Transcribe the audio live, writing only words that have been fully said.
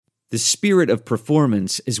The spirit of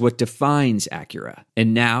performance is what defines Acura.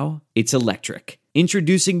 And now, it's electric.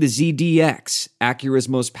 Introducing the ZDX, Acura's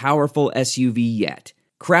most powerful SUV yet.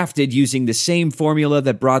 Crafted using the same formula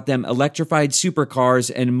that brought them electrified supercars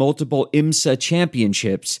and multiple IMSA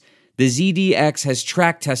championships, the ZDX has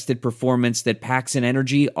track-tested performance that packs an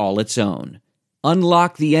energy all its own.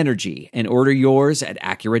 Unlock the energy and order yours at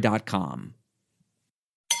Acura.com.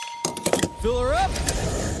 Fill her up.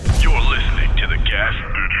 You're listening to the Gas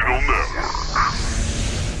Digital Network.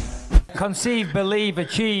 Conceive, believe,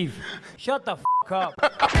 achieve. Shut the f*** up.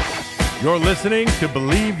 You're listening to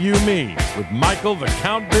Believe You Me with Michael the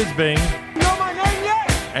Count Bisbing. You know my name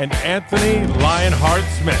yet? And Anthony Lionheart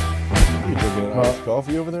Smith. You drinking iced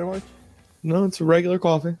coffee over there, Mike? No, it's a regular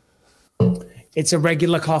coffee. It's a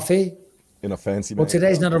regular coffee. In a fancy Well,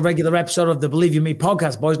 today's not a regular episode of the Believe You Me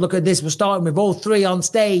podcast, boys. Look at this. We're starting with all three on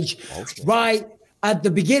stage right at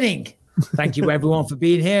the beginning. Thank you, everyone, for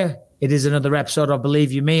being here. It is another episode of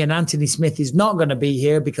Believe You Me, and Anthony Smith is not going to be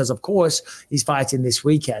here because, of course, he's fighting this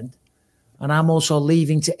weekend. And I'm also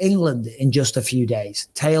leaving to England in just a few days.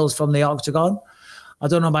 Tales from the Octagon. I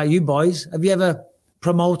don't know about you, boys. Have you ever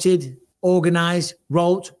promoted, organized,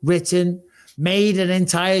 wrote, written, made an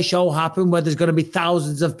entire show happen where there's going to be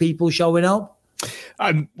thousands of people showing up?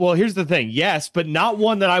 Well, here's the thing. Yes, but not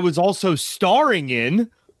one that I was also starring in,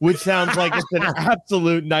 which sounds like it's an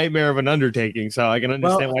absolute nightmare of an undertaking. So I can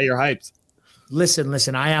understand why you're hyped.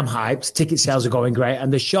 Listen, I am hyped. Ticket sales are going great.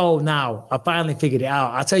 And the show now, I finally figured it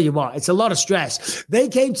out. I'll tell you what, it's a lot of stress. They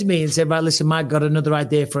came to me and said, right, listen, Mike, got another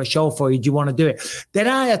idea for a show for you. Do you want to do it? Then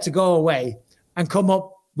I had to go away and come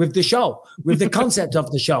up with the show, with the concept of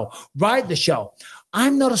the show, write the show.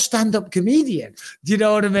 I'm not a stand-up comedian. Do you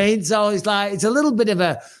know what I mean? So it's like, it's a little bit of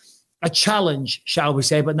a challenge, shall we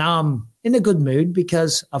say, but now I'm in a good mood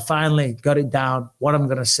because I finally got it down, what I'm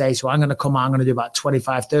going to say. So I'm going to come on, I'm going to do about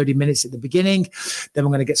 25, 30 minutes at the beginning. Then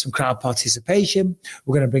we're going to get some crowd participation.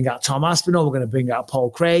 We're going to bring out Tom Aspinall. We're going to bring out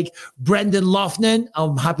Paul Craig. Brendan Loughnan,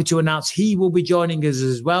 I'm happy to announce he will be joining us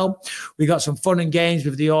as well. We got some fun and games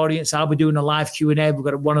with the audience. I'll be doing a live Q&A. We've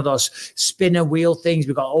got one of those spinner wheel things.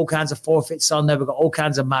 We've got all kinds of forfeits on there. We've got all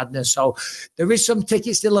kinds of madness. So there is some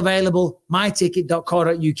tickets still available,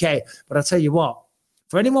 myticket.co.uk. But I'll tell you what,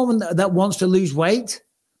 for anyone that wants to lose weight,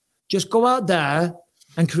 just go out there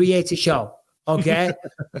and create a show, okay?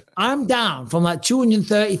 I'm down from like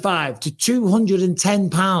 235 to 210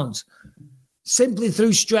 pounds simply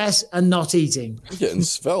through stress and not eating. You're getting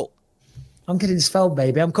svelte. I'm getting svelte,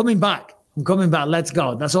 baby. I'm coming back. Let's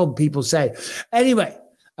go. That's all people say. Anyway,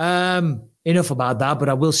 enough about that, but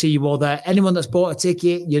I will see you all there. Anyone that's bought a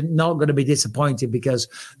ticket, you're not going to be disappointed because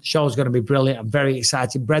the show's going to be brilliant. I'm very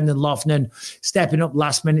excited. Brendan Loughnan stepping up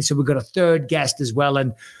last minute, so we've got a third guest as well,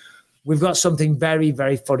 and we've got something very,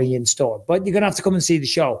 very funny in store. But you're going to have to come and see the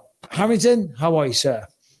show. Harrington, how are you, sir?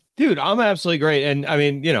 Dude, I'm absolutely great. And I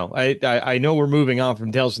mean, you know, I know we're moving on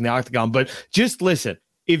from Tales from the Octagon, but just listen.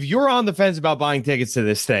 If you're on the fence about buying tickets to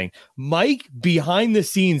this thing, Mike, behind the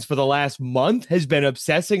scenes for the last month, has been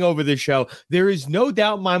obsessing over this show. There is no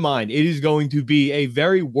doubt in my mind it is going to be a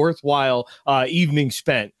very worthwhile evening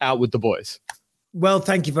spent out with the boys. Well,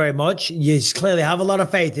 thank you very much. You clearly have a lot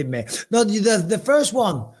of faith in me. No, the first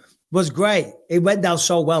one was great. It went down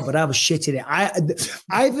so well, but I was shitting it.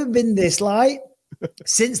 I haven't been this light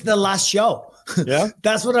since the last show. Yeah,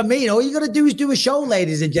 that's what I mean. All you got to do is do a show,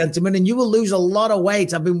 ladies and gentlemen, and you will lose a lot of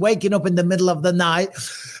weight. I've been waking up in the middle of the night.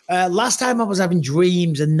 Last time I was having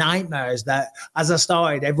dreams and nightmares that as I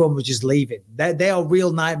started, everyone was just leaving. They are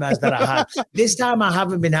real nightmares that I had. This time I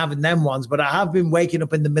haven't been having them ones, but I have been waking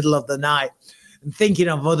up in the middle of the night and thinking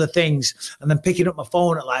of other things and then picking up my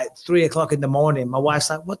phone at like 3:00 in the morning. My wife's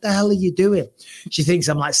like, what the hell are you doing? She thinks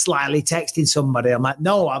I'm like slyly texting somebody. I'm like,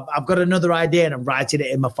 no, I've got another idea and I'm writing it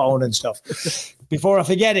in my phone and stuff before I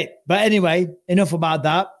forget it. But anyway, enough about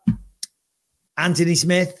that. Anthony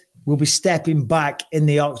Smith will be stepping back in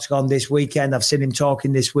the Octagon this weekend. I've seen him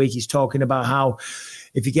talking this week. He's talking about how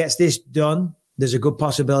if he gets this done, there's a good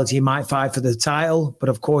possibility he might fight for the title. But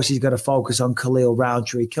of course, he's got to focus on Khalil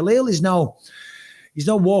Roundtree. Khalil is he's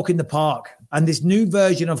no walk in the park. And this new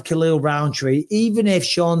version of Khalil Roundtree, even if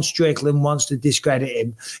Sean Strickland wants to discredit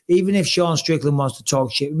him, even if Sean Strickland wants to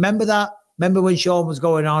talk shit, remember that? Remember when Sean was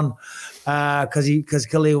going on because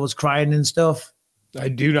Khalil was crying and stuff? I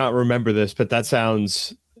do not remember this, but that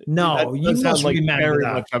sounds... No, you must like remember very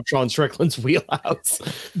that. Much of Sean Strickland's wheelhouse.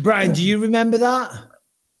 Brian, do you remember that?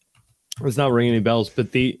 It's not ringing any bells,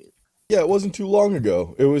 but Yeah, it wasn't too long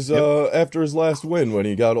ago. It was after his last win when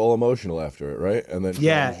he got all emotional after it, right? And then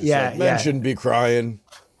men shouldn't be crying.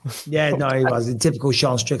 Yeah, no, he was in typical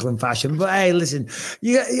Sean Strickland fashion. But hey, listen,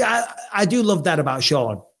 I do love that about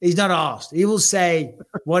Sean. He's not asked. He will say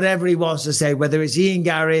whatever he wants to say, whether it's Ian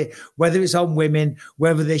Gary, whether it's on women,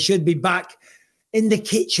 whether they should be back in the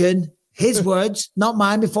kitchen. His words, not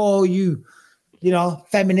mine, before you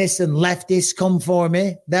feminists and leftists come for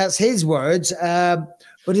me. That's his words.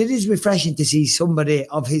 But it is refreshing to see somebody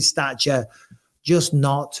of his stature just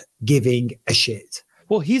not giving a shit.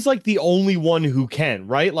 Well, he's like the only one who can,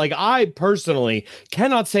 right? Like, I personally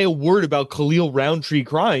cannot say a word about Khalil Roundtree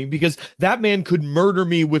crying because that man could murder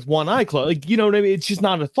me with one eye closed. Like, you know what I mean? It's just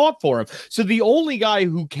not a thought for him. So the only guy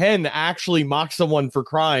who can actually mock someone for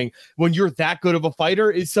crying when you're that good of a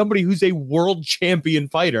fighter is somebody who's a world champion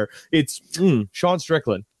fighter. It's Sean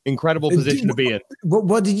Strickland. Incredible position to be in.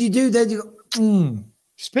 What did you do then? You go,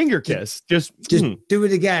 Just finger kiss. Just do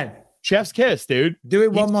it again. Chef's kiss, dude. Do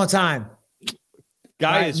it one more time.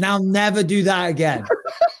 Guys, now never do that again.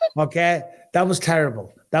 Okay, that was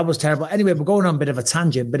terrible. Anyway, we're going on a bit of a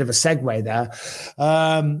tangent, bit of a segue there.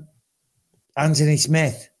 Anthony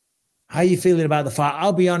Smith, how are you feeling about the fight?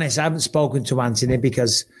 I'll be honest, I haven't spoken to Anthony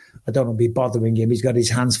because I don't want to be bothering him. He's got his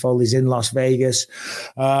hands full. He's in Las Vegas.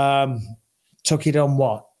 Took it on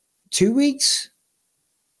what? 2 weeks?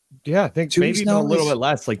 Yeah, I think maybe even a little bit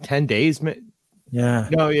less, like 10 days. Yeah.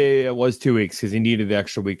 No, yeah, it was 2 weeks because he needed the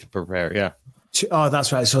extra week to prepare. Yeah. Oh,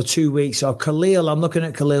 that's right. So 2 weeks. So Khalil, I'm looking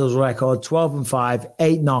at Khalil's record, 12-5,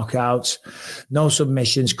 8 knockouts, no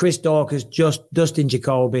submissions. Chris Dawkins, Dustin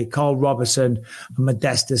Jacoby, Carl Robertson, and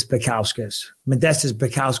Modestas Bukauskas. Modestas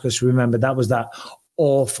Bukauskas, remember, that was that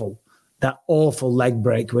awful leg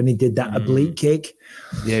break when he did that oblique kick.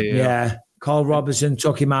 Yeah. Carl Robertson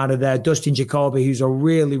took him out of there. Dustin Jacoby, who's a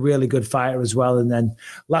really, really good fighter as well. And then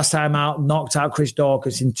last time out, knocked out Chris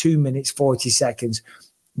Dawkins in 2 minutes, 40 seconds.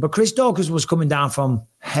 But Chris Dawkins was coming down from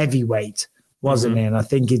heavyweight, wasn't he? And I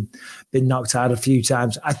think he'd been knocked out a few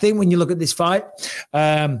times. I think when you look at this fight,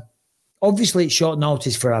 obviously it's short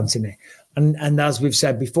notice for Anthony. And as we've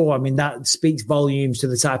said before, I mean, that speaks volumes to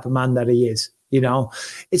the type of man that he is. You know,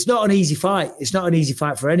 it's not an easy fight. It's not an easy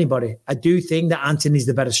fight for anybody. I do think that Anthony's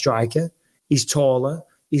the better striker. He's taller.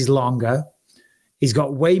 He's longer. He's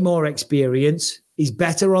got way more experience. He's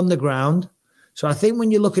better on the ground. So I think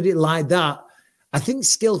when you look at it like that, I think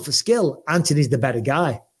skill for skill, Anthony's the better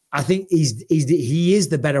guy. I think he is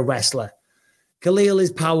the better wrestler. Khalil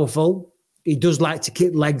is powerful. He does like to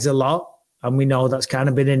kick legs a lot. And we know that's kind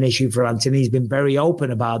of been an issue for Anthony. He's been very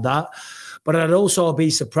open about that. But I'd also be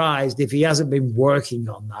surprised if he hasn't been working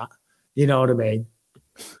on that. You know what I mean?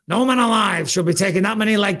 No man alive should be taking that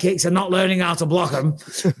many leg kicks and not learning how to block them.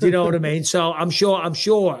 Do you know what I mean? So I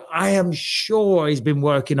am sure he's been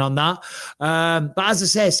working on that. But as I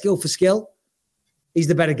say, skill for skill, he's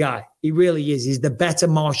the better guy. He really is. He's the better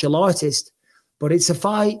martial artist. But it's a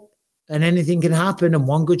fight and anything can happen and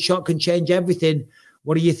one good shot can change everything.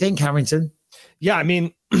 What do you think, Harrington? Yeah, I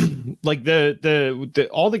mean, like the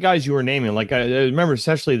all the guys you were naming, like I remember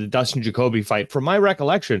especially the Dustin Jacoby fight. From my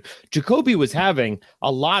recollection, Jacoby was having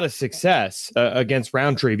a lot of success against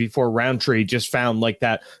Roundtree before Roundtree just found like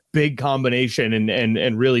that big combination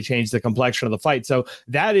and really changed the complexion of the fight. So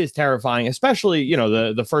that is terrifying, especially, you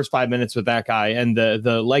know, the first 5 minutes with that guy and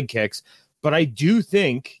the leg kicks. But I do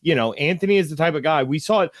think, you know, Anthony is the type of guy. We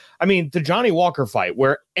saw it. I mean, the Johnny Walker fight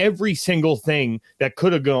where every single thing that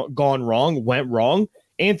could have gone wrong went wrong.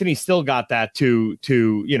 Anthony still got that to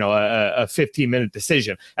you know, a 15-minute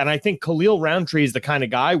decision. And I think Khalil Roundtree is the kind of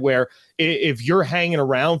guy where if you're hanging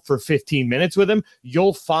around for 15 minutes with him,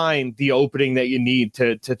 you'll find the opening that you need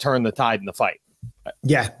to turn the tide in the fight.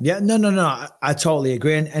 Yeah. No. I totally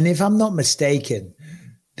agree. And if I'm not mistaken,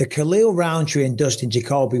 the Khalil Roundtree and Dustin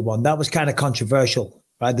Jacoby one, that was kind of controversial,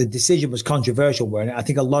 right? The decision was controversial, weren't it? I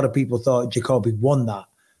think a lot of people thought Jacoby won that.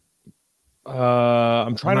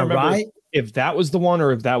 I'm trying to remember if that was the one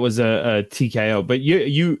or if that was a TKO, but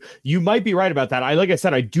you might be right about that. Like I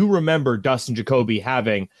said, I do remember Dustin Jacoby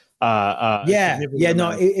having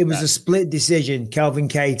it was a split decision, Kelvin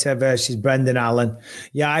Cater versus Brendan Allen.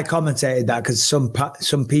 Yeah, I commentated that because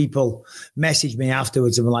some people messaged me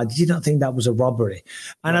afterwards and were like, did you not think that was a robbery?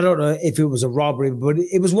 And I don't know if it was a robbery, but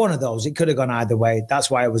it was one of those. It could have gone either way.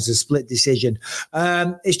 That's why it was a split decision.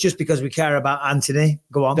 It's just because we care about Anthony.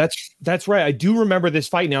 Go on. That's right. I do remember this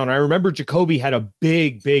fight now, and I remember Jacoby had a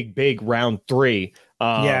big round 3.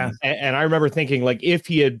 And I remember thinking, like, if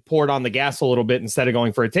he had poured on the gas a little bit instead of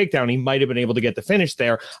going for a takedown, he might have been able to get the finish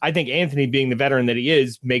there. I think Anthony, being the veteran that he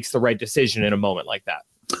is, makes the right decision in a moment like that.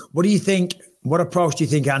 What do you think? What approach do you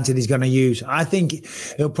think Anthony's going to use? I think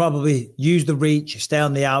he'll probably use the reach, stay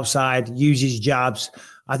on the outside, use his jabs.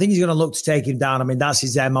 I think he's going to look to take him down. I mean, that's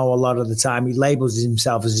his MO a lot of the time. He labels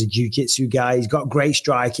himself as a jiu-jitsu guy. He's got great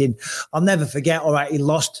striking. I'll never forget, all right, he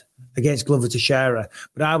lost against Glover Teixeira.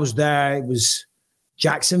 But I was there. It was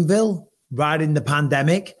Jacksonville, right in the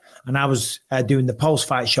pandemic. And I was doing the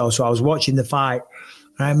post-fight show. So I was watching the fight.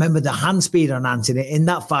 And I remember the hand speed on Anthony. In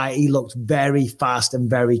that fight, he looked very fast and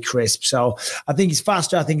very crisp. So I think he's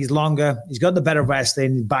faster. I think he's longer. He's got the better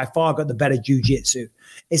wrestling. By far got the better jiu-jitsu.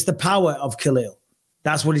 It's the power of Khalil.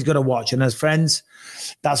 That's what he's got to watch. And as friends,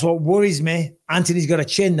 that's what worries me. Anthony's got a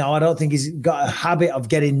chin now. I don't think he's got a habit of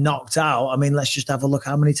getting knocked out. I mean, let's just have a look.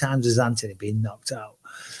 How many times has Anthony been knocked out?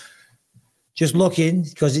 Just looking,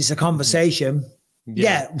 because it's a conversation.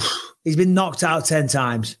 Yeah, he's been knocked out 10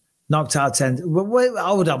 times. Knocked out 10. Wait,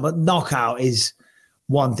 hold on, but knockout is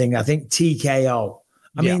one thing. I think TKO.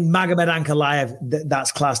 I mean, Magomed Ankalaev,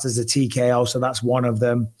 that's classed as a TKO, so that's one of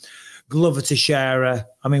them. Glover Teixeira.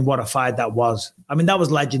 I mean, what a fight that was. I mean, that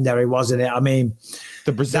was legendary, wasn't it? I mean,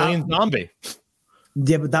 the Brazilian zombie.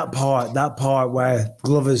 Yeah, but that part where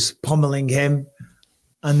Glover's pummeling him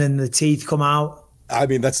and then the teeth come out. I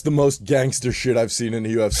mean, that's the most gangster shit I've seen in a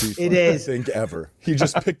UFC fight, I think, ever. He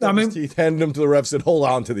just picked up his teeth, handed them to the ref, said, hold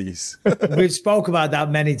on to these. We've spoke about that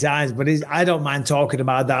many times, but I don't mind talking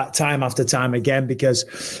about that time after time again,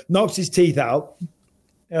 because knocks his teeth out.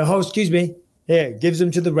 Excuse me. Here, gives them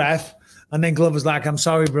to the ref. And then Glover's like, I'm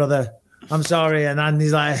sorry, brother. I'm sorry. And then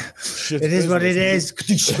he's like, it is what it is.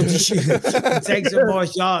 Take some more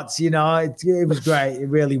shots. You know, it was great. It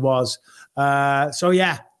really was. So,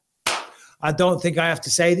 yeah. I don't think I have to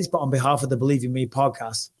say this, but on behalf of the Believe in Me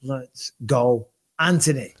podcast, let's go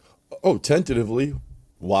Anthony. Oh, tentatively,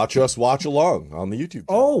 watch us watch along on the YouTube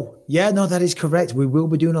channel. Oh, yeah, no, that is correct. We will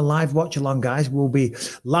be doing a live watch along, guys. We'll be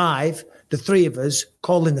live, the three of us,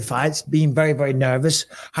 calling the fights, being very, very nervous.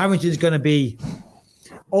 Harrington's going to be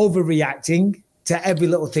overreacting to every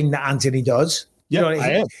little thing that Anthony does. Yeah, I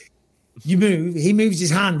am. You move, he moves his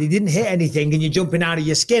hand, he didn't hit anything, and you're jumping out of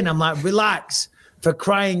your skin. I'm like, relax. For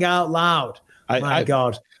crying out loud. My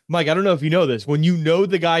God. Mike, I don't know if you know this. When you know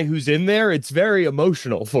the guy who's in there, it's very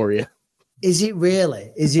emotional for you. Is it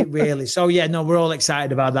really? Is it really? So, yeah, no, we're all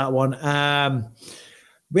excited about that one.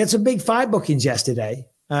 We had some big fight bookings yesterday.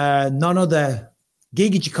 None other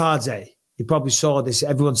Giga Chikadze. You probably saw this.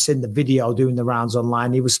 Everyone's seen the video doing the rounds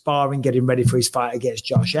online. He was sparring, getting ready for his fight against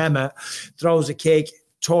Josh Emmett. Throws a kick,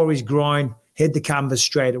 tore his groin, hit the canvas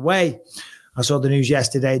straight away. I saw the news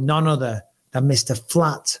yesterday. None other than Mr.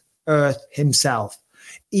 Flat Earth himself.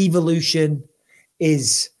 Evolution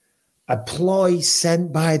is a ploy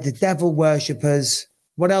sent by the devil worshippers.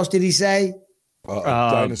 What else did he say?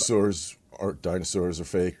 Dinosaurs are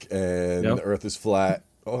fake, and the Earth is flat.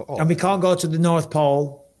 And we can't go to the North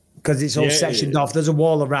Pole because it's all sectioned off. There's a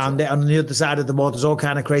wall around it. On the other side of the wall, there's all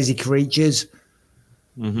kind of crazy creatures.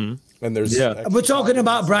 Mm-hmm. And there's we're talking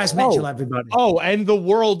about Bryce Mitchell, everybody. Oh, and the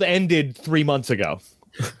world ended 3 months ago.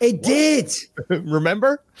 It did.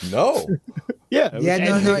 Remember? No. No,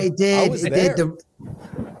 it did. It did.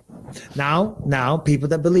 Now, people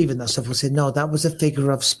that believe in that stuff will say, no, that was a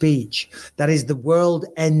figure of speech. That is the world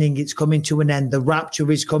ending. It's coming to an end. The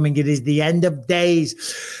rapture is coming. It is the end of days.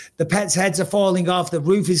 The pets' heads are falling off. The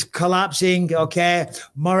roof is collapsing. Okay.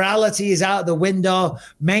 Morality is out the window.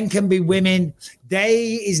 Men can be women.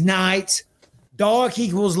 Day is night. Dark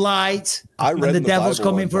equals light. And the devil's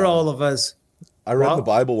coming for all of us. I read in the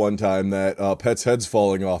Bible one time that pets' heads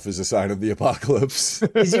falling off is a sign of the apocalypse.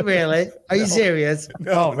 Is it really? Are you serious?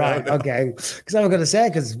 Right. Okay. Because I was going to say,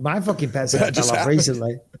 because my fucking pet's head fell off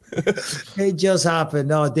recently. It just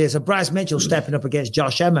happened. Oh, dear. So Bryce Mitchell stepping up against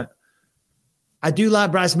Josh Emmett. I do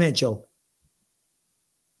like Bryce Mitchell.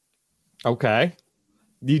 Okay.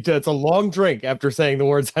 It's a long drink after saying the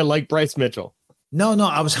words, I like Bryce Mitchell. No,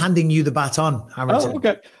 I was handing you the baton, Harrington. Oh,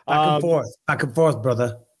 okay. Back and forth,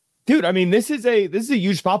 brother. Dude, I mean, this is a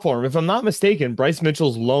huge spot for him. If I'm not mistaken, Bryce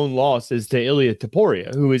Mitchell's lone loss is to Ilia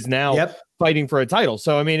Topuria, who is now fighting for a title.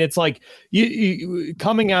 So, I mean, it's like you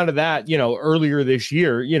coming out of that, earlier this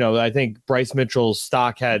year, I think Bryce Mitchell's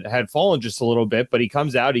stock had fallen just a little bit, but he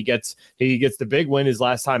comes out, he gets the big win his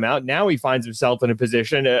last time out. Now he finds himself in a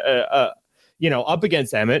position, up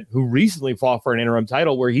against Emmett, who recently fought for an interim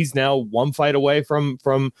title, where he's now one fight away from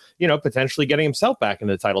potentially getting himself back in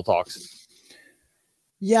the title talks.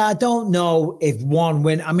 Yeah, I don't know if one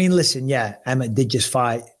win. I mean, listen, Emmett did just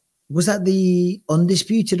fight. Was that the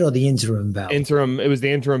undisputed or the interim belt? Interim. It was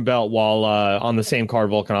the interim belt while on the same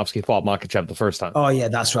card Volkanovski fought Makhachev the first time. Oh, yeah,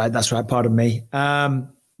 that's right. Pardon me.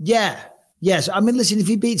 Yes. I mean, listen, if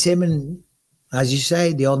he beats him, and as you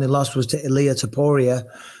say, the only loss was to Ilia Topuria,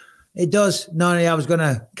 it does. No, I was going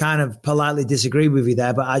to kind of politely disagree with you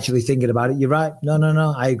there, but actually thinking about it, you're right.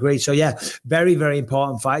 No, I agree. So, yeah, very, very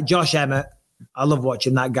important fight. Josh Emmett. I love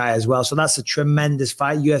watching that guy as well. So that's a tremendous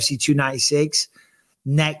fight. UFC 296.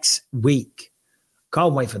 next week.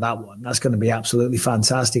 Can't wait for that one. That's going to be absolutely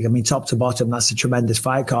fantastic. I mean, top to bottom, that's a tremendous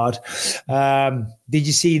fight card. Did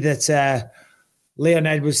you see that Leon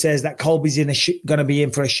Edwards says that Colby's going to be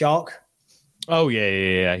in for a shock? Oh,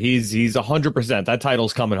 yeah. He's 100%. That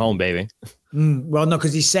title's coming home, baby. Well, no,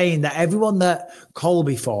 because he's saying that everyone that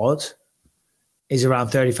Colby fought is around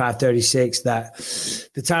 35, 36, that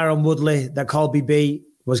the Tyron Woodley that Colby beat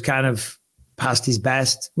was kind of past his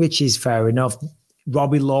best, which is fair enough.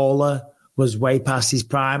 Robbie Lawler was way past his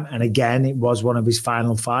prime, and again, it was one of his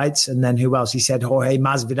final fights. And then who else? He said Jorge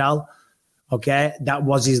Masvidal. Okay, that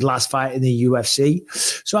was his last fight in the UFC.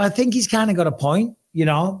 So I think he's kind of got a point, you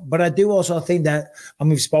know, but I do also think that, and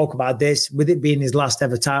we've spoke about this, with it being his last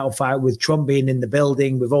ever title fight, with Trump being in the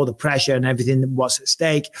building, with all the pressure and everything what's at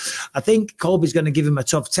stake, I think Colby's going to give him a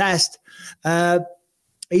tough test.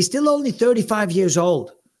 He's still only 35 years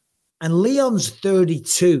old, and Leon's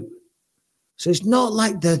 32. So it's not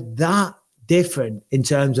like they're that different in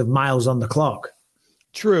terms of miles on the clock.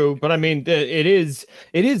 True, but I mean, it is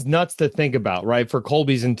nuts to think about, right? For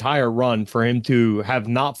Colby's entire run, for him to have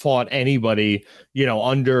not fought anybody, you know,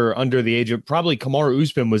 under the age of, probably Kamaru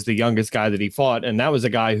Usman was the youngest guy that he fought, and that was a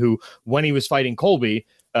guy who, when he was fighting Colby,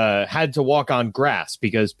 had to walk on grass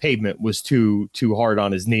because pavement was too hard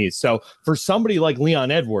on his knees. So for somebody like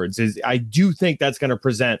Leon Edwards, I do think that's going to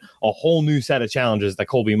present a whole new set of challenges that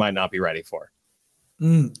Colby might not be ready for.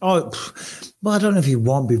 Well, I don't know if he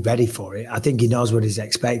won't be ready for it. I think he knows what he's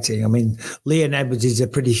expecting. I mean, Leon Edwards is a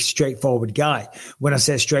pretty straightforward guy. When I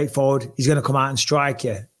say straightforward, he's going to come out and strike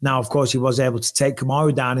you. Now, of course, he was able to take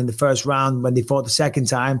Kamaru down in the first round when they fought the second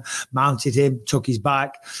time, mounted him, took his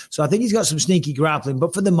back. So I think he's got some sneaky grappling.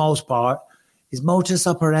 But for the most part, his modus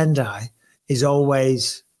operandi is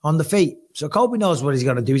always on the feet. So Colby knows what he's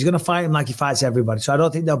going to do. He's going to fight him like he fights everybody. So I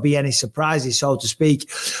don't think there'll be any surprises, so to speak.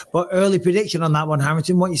 But early prediction on that one,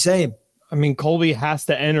 Harrington, what are you saying? I mean, Colby has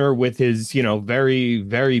to enter with his, you know, very,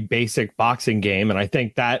 very basic boxing game. And I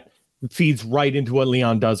think that feeds right into what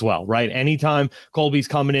Leon does well, right? Anytime Colby's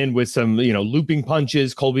coming in with some, you know, looping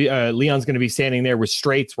punches, Leon's going to be standing there with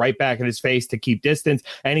straights right back in his face to keep distance.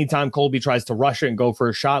 Anytime Colby tries to rush it and go for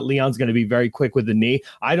a shot, Leon's going to be very quick with the knee.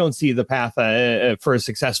 I don't see the path for a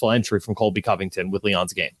successful entry from Colby Covington with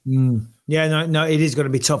Leon's game. Yeah, no, it is going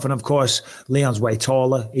to be tough. And of course, Leon's way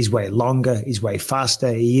taller, he's way longer, he's way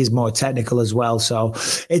faster, he is more technical as well. So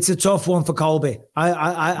it's a tough one for Colby.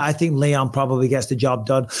 I think Leon probably gets the job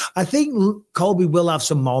done. I think Colby will have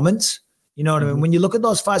some moments. You know what I mean? When you look at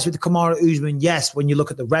those fights with Kamaru Usman, yes, when you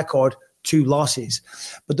look at the record, 2 losses.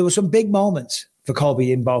 But there were some big moments for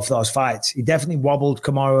Colby in both those fights. He definitely wobbled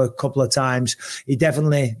Kamaru a couple of times. He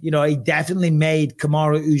definitely made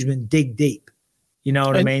Kamaru Usman dig deep. You know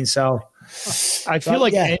what I mean? So I feel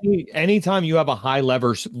like anytime you have a high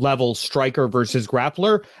level striker versus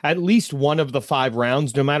grappler, at least one of the 5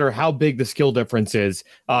 rounds, no matter how big the skill difference is,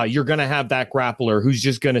 you're going to have that grappler who's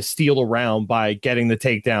just going to steal around by getting the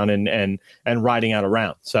takedown and riding out a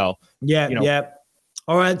round. So, yeah.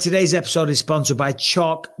 All right, today's episode is sponsored by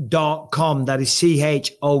Choq.com. That is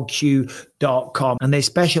CHOQ.com. And they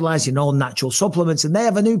specialize in all natural supplements. And they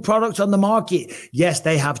have a new product on the market. Yes,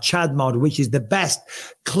 they have Chad Mod, which is the best,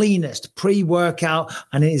 cleanest pre-workout.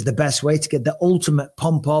 And it is the best way to get the ultimate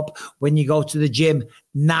pump up when you go to the gym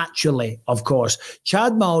naturally, of course.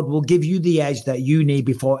 Chad Mode will give you the edge that you need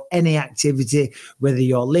before any activity, whether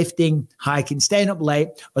you're lifting, hiking, staying up late,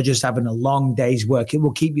 or just having a long day's work. It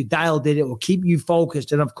will keep you dialed in. It will keep you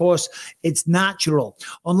focused. And of course, it's natural.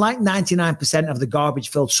 Unlike 99% of the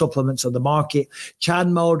garbage-filled supplements on the market, Chad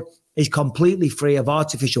Mode is completely free of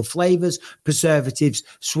artificial flavors, preservatives,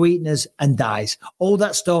 sweeteners, and dyes. All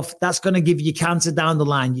that stuff, that's going to give you cancer down the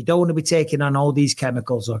line. You don't want to be taking on all these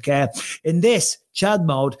chemicals, okay? In this, Chad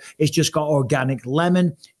Mode, it's just got organic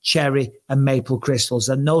lemon, cherry, and maple crystals,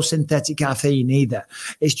 and no synthetic caffeine either.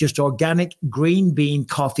 It's just organic green bean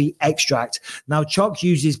coffee extract. Now, Choq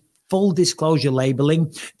uses full disclosure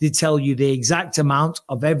labeling. They tell you the exact amount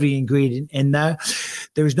of every ingredient in there.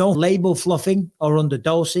 There is no label fluffing or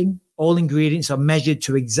underdosing. All ingredients are measured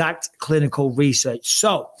to exact clinical research.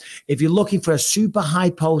 So if you're looking for a super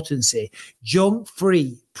high potency,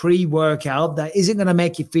 junk-free pre-workout that isn't going to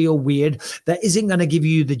make you feel weird, that isn't going to give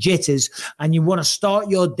you the jitters, and you want to start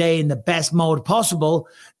your day in the best mode possible,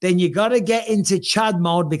 then you got to get into Chad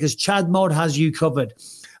Mode, because Chad Mode has you covered.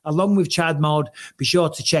 Along with Chad Mode, be sure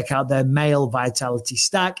to check out their Male Vitality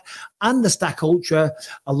Stack and the Stack Ultra,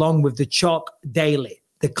 along with the Choq Daily,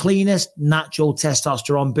 the cleanest natural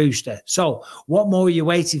testosterone booster. So what more are you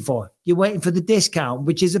waiting for? you're waiting for the discount,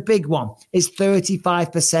 which is a big one. It's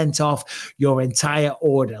 35% off your entire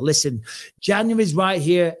order. Listen, January's right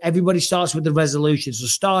here. Everybody starts with the resolution. So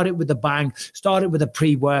start it with a bang, start it with a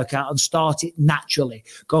pre-workout, and start it naturally.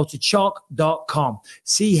 Go to choq.com,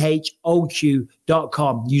 CHOQ.com.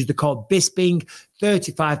 Use the code BISPING,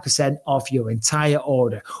 35% off your entire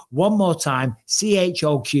order. One more time,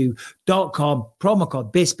 CHOQ.com, promo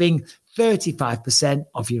code BISPING, 35%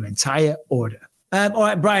 off your entire order. All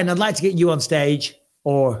right, Brian, I'd like to get you on stage,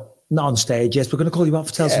 or not on stage. Yes, we're going to call you up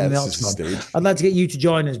for Tell Something Else. I'd like to get you to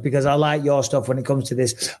join us because I like your stuff when it comes to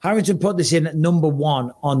this. Harrington put this in at number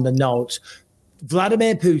 1 on the notes.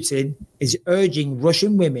 Vladimir Putin is urging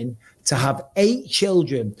Russian women to have 8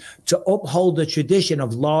 children to uphold the tradition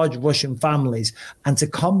of large Russian families and to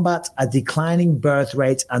combat a declining birth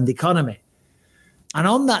rate and economy. And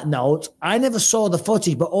on that note, I never saw the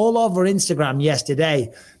footage, but all over Instagram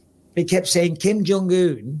yesterday, it kept saying Kim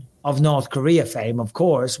Jong-un of North Korea fame, of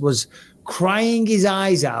course, was crying his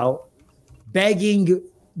eyes out, begging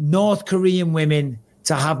North Korean women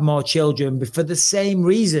to have more children for the same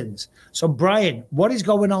reasons. So, Brian, what is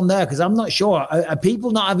going on there? Because I'm not sure. Are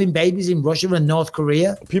people not having babies in Russia and North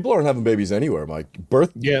Korea? People aren't having babies anywhere, Mike.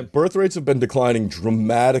 Birth rates have been declining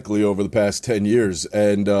dramatically over the past 10 years,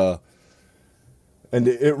 and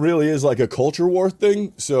it really is like a culture war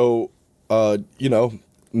thing. So,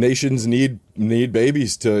 nations need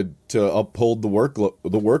babies to uphold the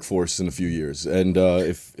workforce in a few years, and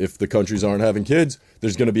if the countries aren't having kids,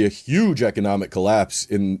 there's going to be a huge economic collapse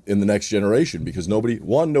in the next generation because nobody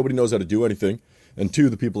knows how to do anything, and 2,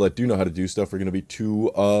 the people that do know how to do stuff are going to be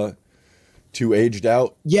too aged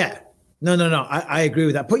out. Yeah. No. I agree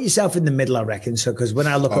with that. Put yourself in the middle, I reckon. So, because when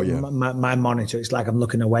I look at my monitor, it's like I'm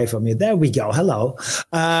looking away from you. There we go. Hello.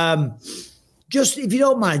 Just, if you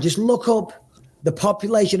don't mind, just look up the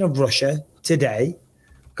population of Russia today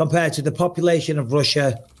compared to the population of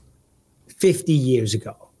Russia 50 years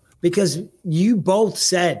ago. Because you both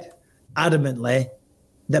said adamantly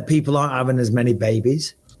that people aren't having as many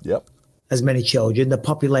babies, as many children. The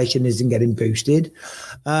population isn't getting boosted.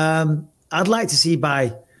 I'd like to see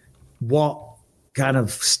by what kind of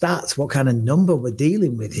stats, what kind of number we're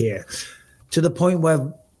dealing with here, to the point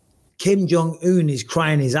where Kim Jong-un is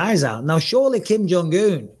crying his eyes out. Now, surely Kim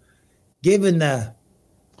Jong-un, given the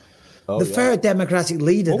fair democratic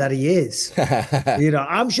leader that he is,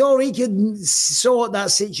 I'm sure he could sort that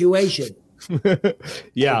situation.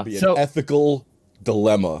 Yeah. It would be an ethical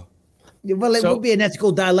dilemma. Well, it would be an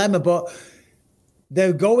ethical dilemma, but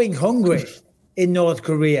they're going hungry in North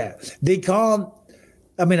Korea. They can't,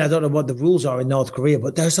 I don't know what the rules are in North Korea,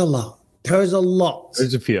 but there's a lot. There's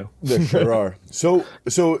a few. There sure are. So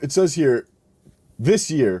it says here,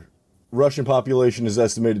 this year, Russian population is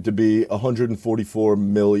estimated to be 144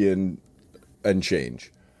 million and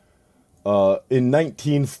change. In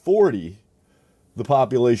 1940, the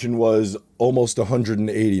population was almost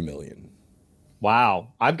 180 million. Wow.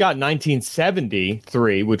 I've got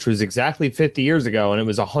 1973, which was exactly 50 years ago, and it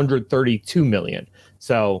was 132 million.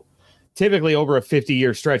 So typically over a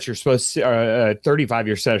 50-year stretch, you're supposed to,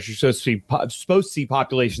 35-year stretch, you're supposed to see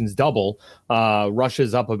populations double.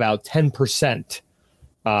 Russia's up about 10%.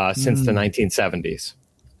 Since the 1970s.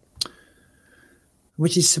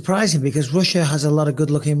 Which is surprising because Russia has a lot of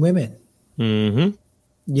good-looking women. Mm-hmm.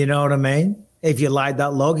 You know what I mean? If you like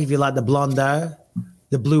that look, if you like the blonde hair,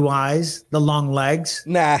 the blue eyes, the long legs.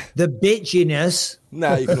 Nah. The bitchiness.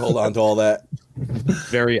 Nah, you can hold on to all that.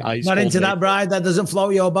 Very ice. Not into that, Bride? That doesn't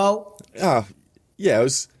float your boat? Yeah,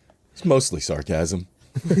 it's mostly sarcasm.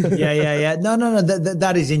 Yeah. No.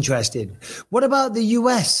 That is interesting. What about the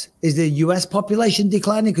U.S.? Is the U.S. population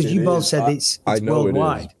declining? Because you both said it's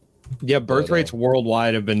worldwide. Yeah, birth rates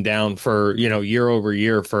worldwide have been down for, year over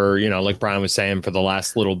year for, like Brian was saying, for the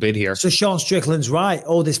last little bit here. So Sean Strickland's right.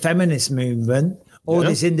 All this feminist movement, all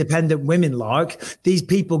this independent women these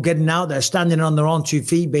people getting out there, standing on their own 2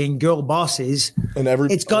 feet, being girl bosses. And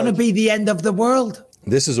it's going to be the end of the world.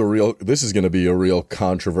 This is going to be a real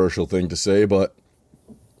controversial thing to say, but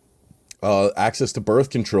access to birth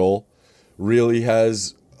control really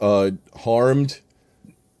has harmed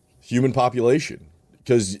human population.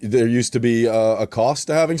 Because there used to be a cost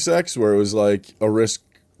to having sex where it was like a risk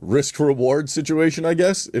reward situation, I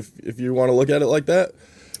guess, if you want to look at it like that,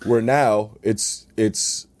 where now it's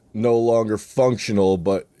no longer functional,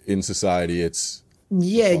 but in society it's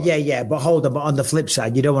yeah. But hold on, but on the flip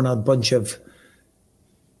side, you don't want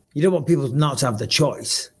people not to have the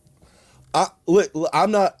choice.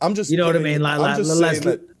 I'm just, you know what I mean?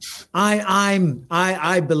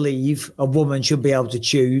 I believe a woman should be able to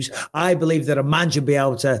choose. I believe that a man should be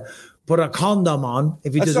able to put a condom on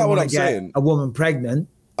if he doesn't want to get a woman pregnant.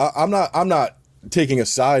 I'm not taking a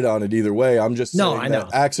side on it either way. I'm just saying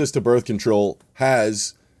that access to birth control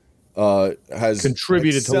has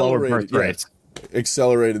contributed to lower birth rates.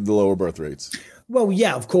 Accelerated the lower birth rates. Well,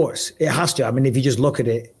 yeah, of course. It has to. I mean, if you just look at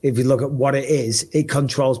it, if you look at what it is, it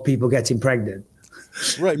controls people getting pregnant.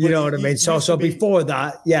 Right. You know what I mean? So before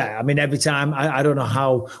that, yeah, I mean, every time, I don't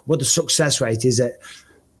know what the success rate is at,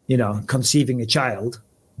 conceiving a child.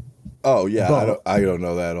 Oh, yeah. I don't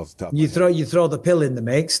know that off the top. You throw the pill in the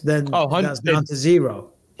mix, then that's down to zero.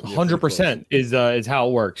 100% is how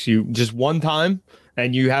it works. You just one time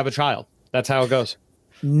and you have a child. That's how it goes.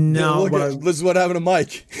 No, this is what happened to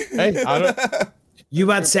Mike. Hey, you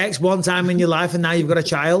had sex one time in your life and now you've got a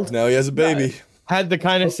child. Now he has a baby. Had the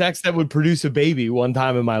kind of sex that would produce a baby one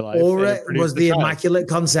time in my life. Or it was the Immaculate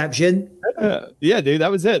Conception. Yeah, dude,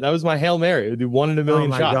 that was it. That was my Hail Mary. It would do 1 in a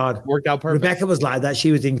million shot. God. Worked out perfect. Rebecca was like that.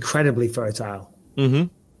 She was incredibly fertile. Mm-hmm.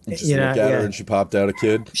 Just look at her and she popped out a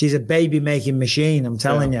kid. She's a baby-making machine, I'm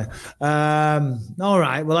telling you. All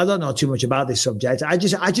right. Well, I don't know too much about this subject. I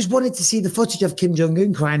just wanted to see the footage of Kim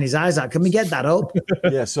Jong-un crying his eyes out. Can we get that up?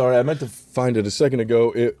 Yeah, sorry. I meant to find it a second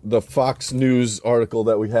ago. The Fox News article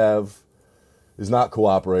that we have is not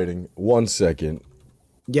cooperating. 1 second.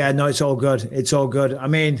 Yeah, no, it's all good. It's all good. I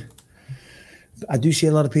mean, I do see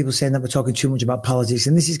a lot of people saying that we're talking too much about politics,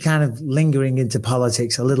 and this is kind of lingering into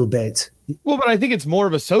politics a little bit. Well, but I think it's more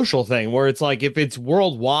of a social thing where it's like if it's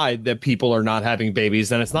worldwide that people are not having babies,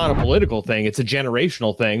 then it's not a political thing. It's a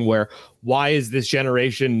generational thing where why is this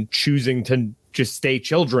generation choosing to just stay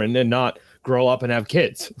children and not grow up and have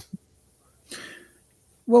kids?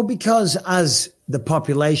 Well, because as the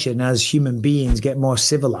population, as human beings get more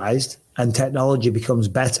civilized and technology becomes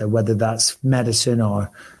better, whether that's medicine or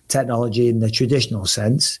technology in the traditional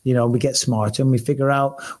sense, we get smarter and we figure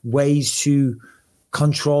out ways to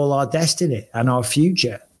control our destiny and our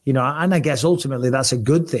future, and I guess ultimately that's a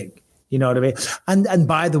good thing. You know what I mean? And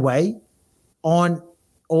by the way, aren't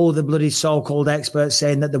all the bloody so-called experts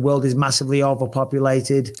saying that the world is massively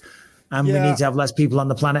overpopulated and we need to have less people on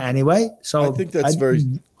the planet anyway? So I think that's very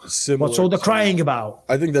similar. What's all the crying about?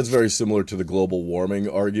 I think that's very similar to the global warming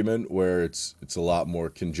argument, where it's a lot more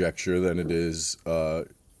conjecture than it is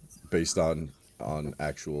based on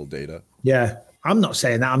actual data. Yeah, I'm not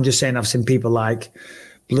saying that. I'm just saying I've seen people like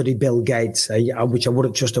bloody Bill Gates, which I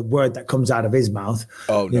wouldn't trust a word that comes out of his mouth.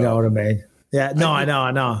 Oh, no. You know what I mean? Yeah, no,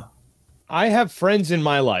 I know. I have friends in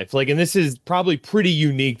my life, and this is probably pretty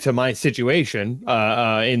unique to my situation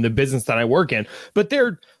in the business that I work in, but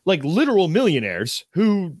they're like literal millionaires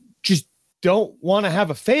who just don't want to have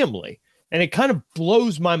a family. And it kind of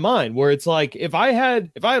blows my mind where it's like, if I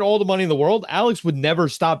had all the money in the world, Alex would never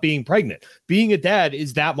stop being pregnant. Being a dad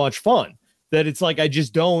is that much fun that it's like, I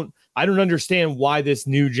don't understand why this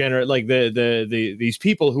new these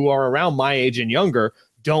people who are around my age and younger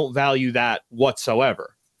don't value that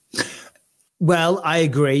whatsoever. Well, I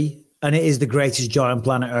agree. And it is the greatest joy on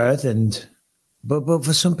planet Earth. But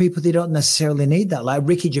for some people, they don't necessarily need that. Like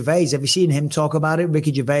Ricky Gervais, have you seen him talk about it?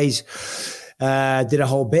 Ricky Gervais did a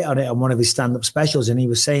whole bit on it on one of his stand-up specials. And he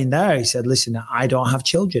was saying there, he said, listen, I don't have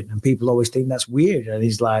children. And people always think that's weird. And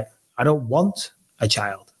he's like, I don't want a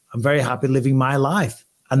child. I'm very happy living my life.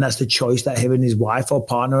 And that's the choice that him and his wife or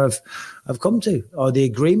partner have come to, or the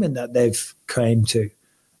agreement that they've came to.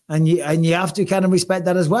 And you have to kind of respect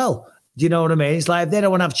that as well. Do you know what I mean? It's like, if they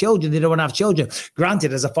don't want to have children, they don't want to have children.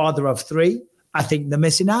 Granted, as a father of 3, I think they're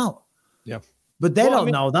missing out. Yeah. But they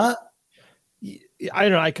don't know that. I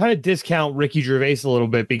don't know. I kind of discount Ricky Gervais a little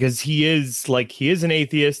bit because he is an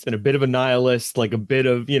atheist and a bit of a nihilist, like a bit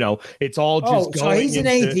of, it's all just so he's an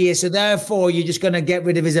atheist. So therefore you're just going to get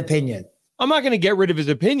rid of his opinion. I'm not going to get rid of his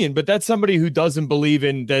opinion, but that's somebody who doesn't believe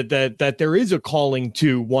in that there is a calling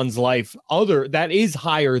to one's life that is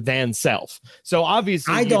higher than self. So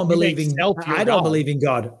obviously I don't believe in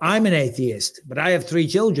God. I'm an atheist, but I have 3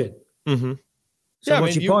 children. Mm-hmm. So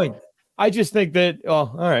what's your point? I just think that,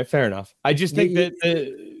 all right, fair enough. I just think that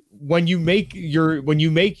when you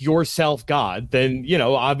make yourself God, then,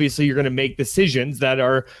 obviously you're going to make decisions that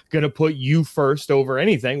are going to put you first over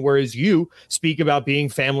anything. Whereas you speak about being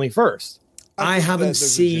family first. I haven't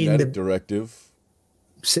seen the directive.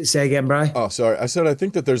 Say again, Brian. Oh, sorry. I said I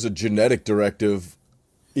think that there's a genetic directive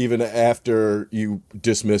even after you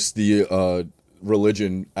dismiss the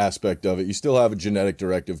religion aspect of it. You still have a genetic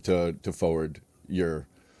directive to forward your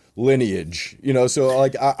lineage, so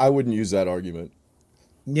like I wouldn't use that argument.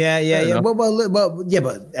 Yeah. Well, yeah,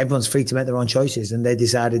 but everyone's free to make their own choices, and they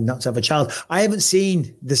decided not to have a child. I haven't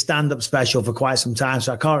seen the stand-up special for quite some time,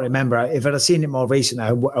 so I can't remember. If I'd have seen it more recently,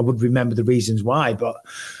 I would remember the reasons why. But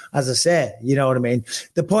as I say, you know what I mean?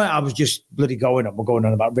 The point I was just bloody going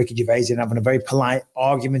on about Ricky Gervais and having a very polite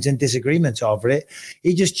argument and disagreement over it.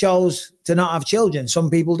 He just chose to not have children.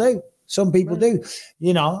 Some people do. Some people do.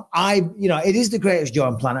 You know, it is the greatest joy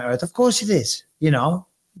on planet Earth. Of course it is, you know,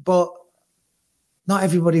 but not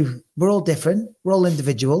everybody, we're all different. We're all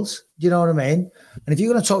individuals. Do you know what I mean? And if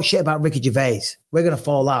you're going to talk shit about Ricky Gervais, we're going to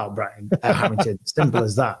fall out, Brian Harrington. Simple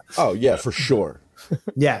as that. Oh, yeah, for sure.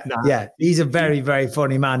 Yeah. He's a very, very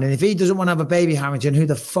funny man. And if he doesn't want to have a baby, Harrington, who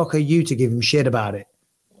the fuck are you to give him shit about it?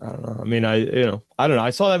 I don't know. I mean, I don't know.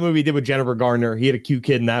 I saw that movie he did with Jennifer Garner. He had a cute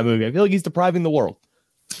kid in that movie. I feel like he's depriving the world.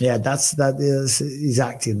 Yeah, he's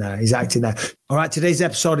acting there. All right, today's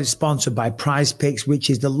episode is sponsored by Prize Picks, which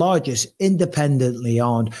is the largest independently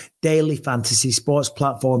owned daily fantasy sports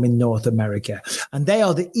platform in North America. And they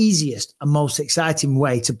are the easiest and most exciting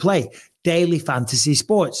way to play daily fantasy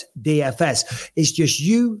sports, DFS. It's just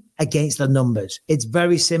you against the numbers. It's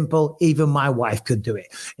very simple. Even my wife could do it.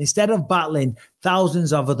 Instead of battling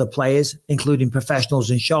thousands of other players, including professionals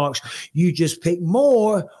and sharks, you just pick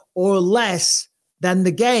more or less than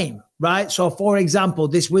the game, right? So, for example,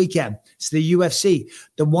 this weekend, it's the UFC.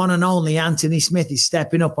 The one and only Anthony Smith is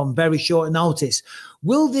stepping up on very short notice.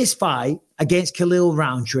 Will this fight against Khalil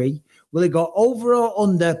Roundtree, will it go over or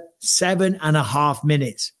under 7.5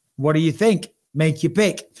 minutes? What do you think? Make your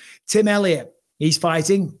pick. Tim Elliott, he's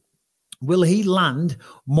fighting. Will he land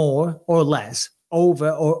more or less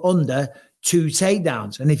over or under 2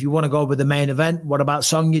 takedowns? And if you want to go with the main event, what about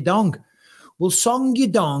Song Yadong? Will Song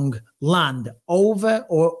Yadong land over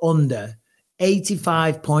or under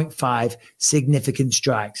 85.5 significant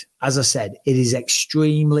strikes? As I said, it is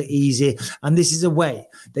extremely easy. And this is a way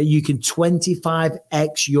that you can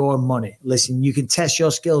 25x your money. Listen, you can test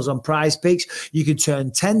your skills on Prize Picks. You can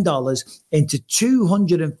turn $10 into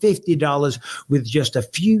 $250 with just a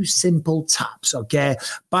few simple taps, okay?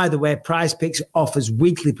 By the way, Prize Picks offers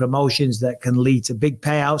weekly promotions that can lead to big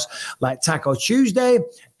payouts like Taco Tuesday.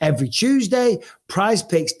 Every Tuesday, Prize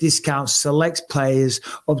Picks discounts select players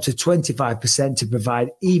up to 25% to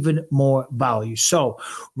provide even more value. So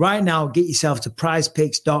right now, get yourself to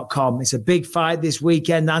prizepicks.com. It's a big fight this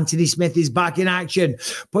weekend. Anthony Smith is back in action.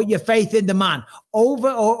 Put your faith in the man. Over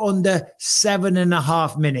or under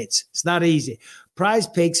 7.5 minutes. It's that easy.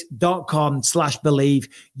 prizepicks.com/believe.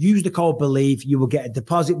 Use the code BELIEVE. You will get a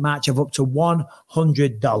deposit match of up to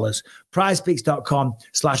 $100.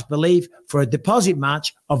 prizepicks.com/believe for a deposit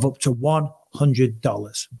match of up to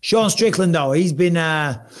 $100. Sean Strickland, though, he's been...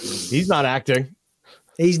 he's not acting.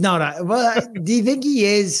 He's not. Well, do you think he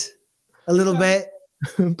is a little bit?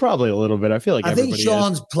 Probably a little bit. I feel like I think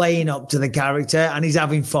Sean's playing up to the character and he's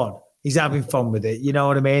having fun. He's having fun with it. You know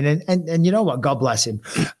what I mean? And you know what? God bless him.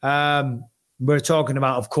 We're talking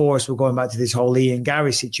about, of course, we're going back to this whole Ian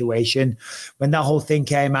Gary situation. When that whole thing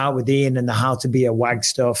came out with Ian and the how to be a wag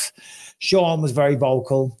stuff, Sean was very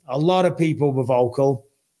vocal. A lot of people were vocal.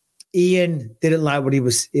 Ian didn't like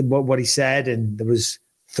what he said, and there was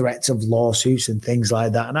threats of lawsuits and things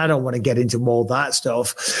like that. And I don't want to get into all that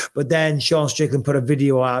stuff. But then Sean Strickland put a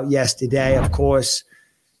video out yesterday. Of course,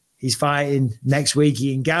 he's fighting next week,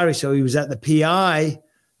 Ian Gary. So he was at the PI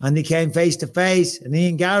and they came face to face. And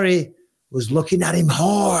Ian Gary was looking at him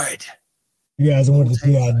hard. You guys, I went to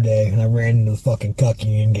the PI today and I ran into the fucking cuck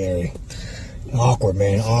Ian Gary. Awkward,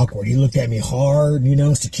 man. Awkward. He looked at me hard, you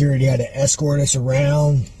know, security had to escort us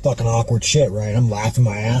around. Fucking awkward shit, right? I'm laughing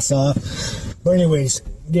my ass off. But anyways,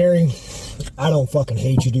 Gary, I don't fucking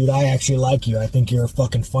hate you, dude. I actually like you. I think you're a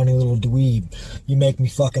fucking funny little dweeb. You make me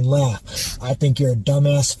fucking laugh. I think you're a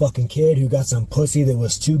dumbass fucking kid who got some pussy that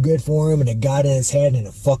was too good for him and it got in his head and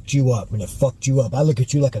it fucked you up. I look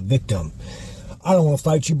at you like a victim. I don't want to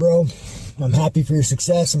fight you, bro. I'm happy for your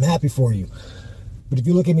success. I'm happy for you. But if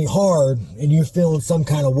you look at me hard and you're feeling some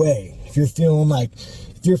kind of way, if you're feeling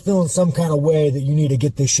some kind of way that you need to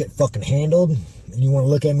get this shit fucking handled and you want to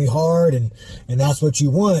look at me hard and that's what you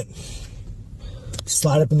want,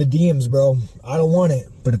 slide up in the DMs, bro. I don't want it,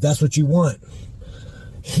 but if that's what you want,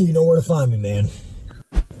 you know where to find me, man.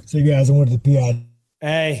 So you guys, I went to the PI.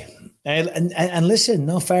 Hey, and listen,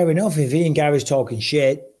 no, fair enough. If Ian Gary's talking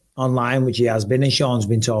shit online, which he has been, and Sean's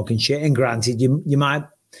been talking shit, and granted, you might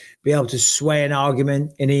be able to sway an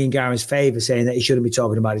argument in Ian Gary's favor saying that he shouldn't be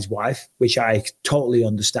talking about his wife, which I totally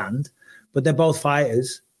understand. But they're both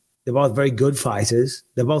fighters. They're both very good fighters.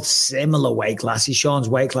 They're both similar weight classes. Sean's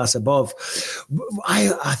weight class above.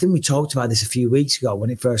 I think we talked about this a few weeks ago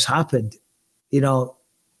when it first happened. You know,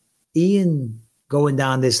 Ian going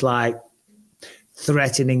down this like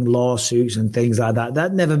threatening lawsuits and things like that.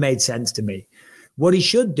 That never made sense to me. What he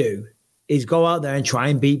should do is go out there and try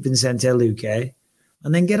and beat Vicente Luque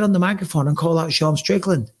and then get on the microphone and call out Sean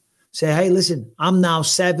Strickland. Say, hey, listen, I'm now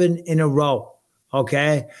 7 in a row,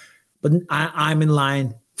 okay? But I'm in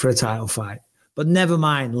line for a title fight. But never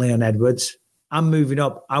mind, Leon Edwards. I'm moving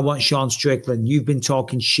up. I want Sean Strickland. You've been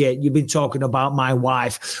talking shit. You've been talking about my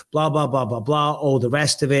wife, blah, blah, blah, blah, blah, all the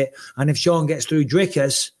rest of it. And if Sean gets through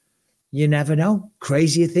Drickus, you never know.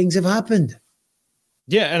 Crazier things have happened.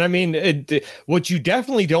 Yeah, and I mean, what you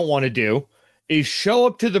definitely don't want to do is show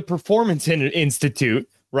up to the Performance Institute,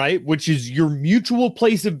 right, which is your mutual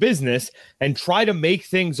place of business, and try to make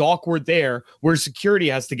things awkward there where security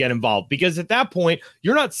has to get involved. Because at that point,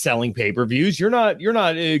 you're not selling pay-per-views. You're not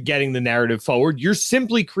getting the narrative forward. You're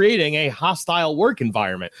simply creating a hostile work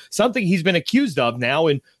environment, something he's been accused of now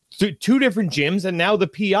in two different gyms and now the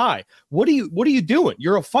PI. What are you doing?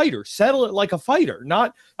 You're a fighter. Settle it like a fighter,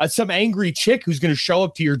 not some angry chick who's going to show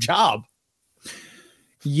up to your job.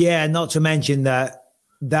 Yeah, not to mention that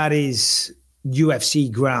is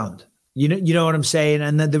UFC ground. You know what I'm saying?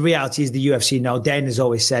 And the reality is the UFC now, Dana's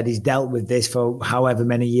always said he's dealt with this for however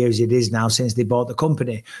many years it is now since they bought the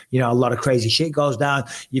company. You know, a lot of crazy shit goes down.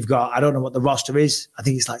 You've got, I don't know what the roster is. I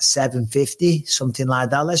think it's like 750, something like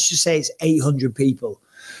that. Let's just say it's 800 people.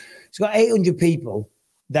 It's got 800 people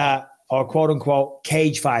that are quote unquote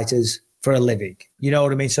cage fighters for a living. You know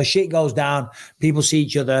what I mean? So shit goes down. People see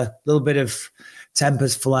each other, a little bit of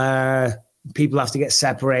tempers flare. People have to get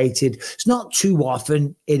separated. It's not too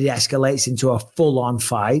often it escalates into a full-on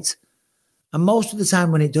fight. And most of the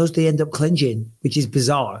time when it does, they end up clinching, which is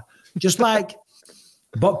bizarre. Just like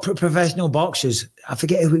professional boxers. I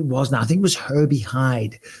forget who it was now. I think it was Herbie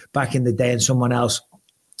Hyde back in the day and someone else.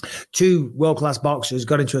 2 world-class boxers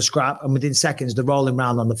got into a scrap, and within seconds, they're rolling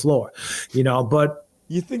around on the floor. You know, but...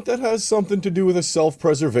 You think that has something to do with a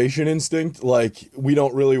self-preservation instinct? Like, we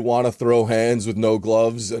don't really want to throw hands with no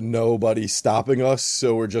gloves and nobody stopping us,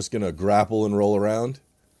 so we're just going to grapple and roll around?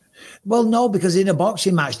 Well, no, because in a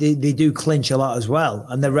boxing match, they do clinch a lot as well,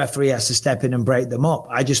 and the referee has to step in and break them up.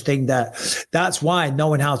 I just think that's why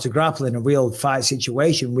knowing how to grapple in a real fight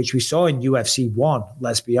situation, which we saw in UFC 1,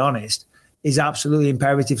 let's be honest, is absolutely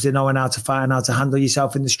imperative to knowing how to fight and how to handle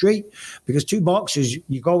yourself in the street. Because 2 boxers,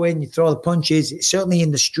 you go in, you throw the punches. It's certainly in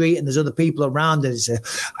the street and there's other people around. It's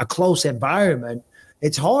a close environment.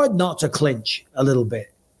 It's hard not to clinch a little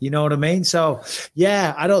bit. You know what I mean? So,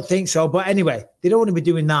 yeah, I don't think so. But anyway, they don't want to be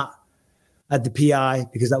doing that at the PI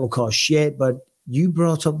because that will cause shit. But you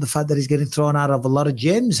brought up the fact that he's getting thrown out of a lot of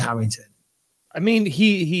gyms, Harrington. I mean,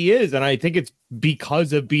 he is, and I think it's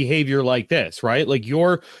because of behavior like this, right? Like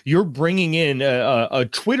you're bringing in a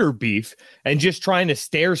Twitter beef and just trying to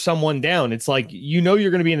stare someone down. It's like, you know, you're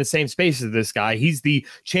going to be in the same space as this guy. He's the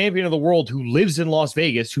champion of the world who lives in Las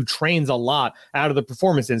Vegas, who trains a lot out of the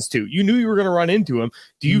Performance Institute. You knew you were going to run into him.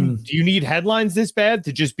 Do you need headlines this bad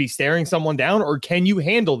to just be staring someone down, or can you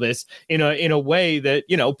handle this in a way that,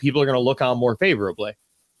 you know, people are going to look on more favorably?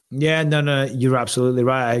 Yeah, no, you're absolutely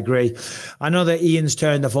right. I agree. I know that Ian's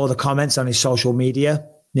turned off all the comments on his social media,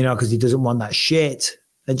 you know, because he doesn't want that shit.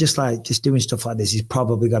 And just doing stuff like this is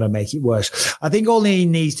probably going to make it worse. I think all he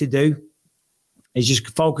needs to do is just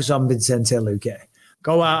focus on Vicente Luque.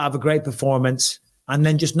 Go out, have a great performance, and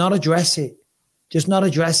then just not address it. Just not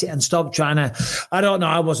address it and stop trying to, I don't know,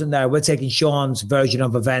 I wasn't there. We're taking Sean's version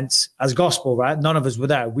of events as gospel, right? None of us were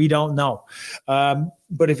there. We don't know.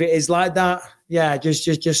 But if it is like that, yeah,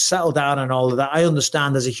 just settle down and all of that. I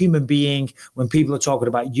understand as a human being, when people are talking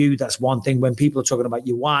about you, that's one thing. When people are talking about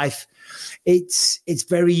your wife, it's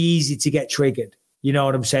very easy to get triggered. You know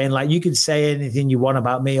what I'm saying? Like, you can say anything you want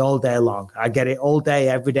about me all day long. I get it all day,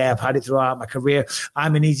 every day. I've had it throughout my career.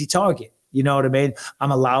 I'm an easy target. You know what I mean?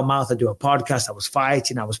 I'm a loudmouth. I do a podcast. I was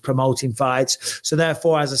fighting. I was promoting fights. So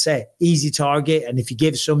therefore, as I say, easy target. And if you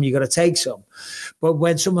give some, you got to take some. But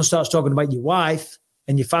when someone starts talking about your wife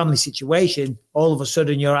and your family situation, all of a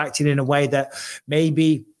sudden you're acting in a way that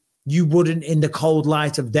maybe you wouldn't in the cold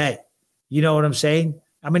light of day. You know what I'm saying?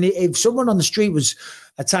 I mean, if someone on the street was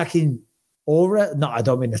attacking Aura, no, I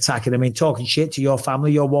don't mean attacking. I mean, talking shit to your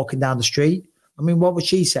family, you're walking down the street. I mean, what would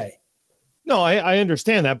she say? No, I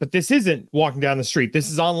understand that, but this isn't walking down the street. This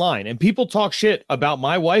is online, and people talk shit about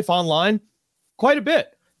my wife online quite a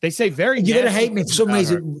bit. They say very. You're gonna hate me for some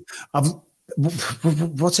reason.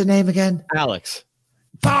 What's her name again? Alex.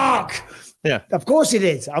 Fuck. Yeah, of course it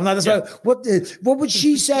is. I'm not. That's yeah. What would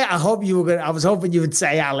she say? I was hoping you would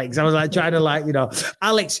say Alex. I was like trying to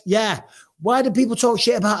Alex. Yeah. Why do people talk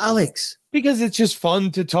shit about Alex? Because it's just fun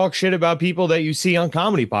to talk shit about people that you see on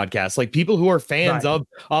comedy podcasts. Like people who are fans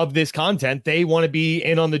of this content, they want to be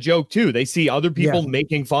in on the joke too. They see other people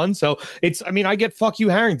making fun. So I get fuck you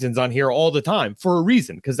Harringtons on here all the time for a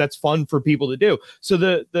reason, because that's fun for people to do. So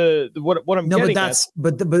what I'm getting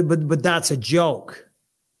but that's a joke.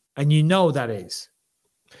 And you know that is.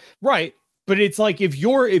 Right. But it's like if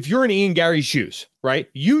you're in Ian Gary's shoes, right?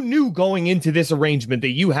 You knew going into this arrangement that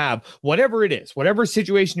you have, whatever it is, whatever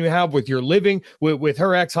situation you have with your living with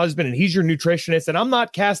her ex-husband, and he's your nutritionist. And I'm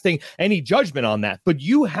not casting any judgment on that, but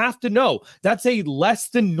you have to know that's a less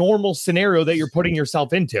than normal scenario that you're putting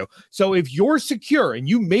yourself into. So if you're secure and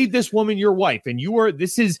you made this woman your wife and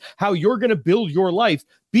this is how you're going to build your life,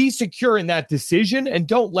 be secure in that decision and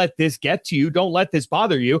don't let this get to you. Don't let this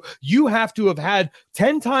bother you. You have to have had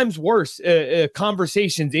 10 times worse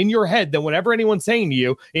conversations in your head than whatever anyone's saying to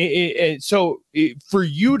you. So for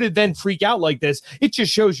you to then freak out like this, it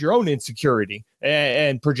just shows your own insecurity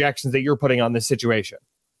and projections that you're putting on this situation.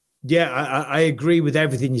 Yeah, I agree with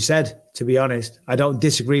everything you said, to be honest. I don't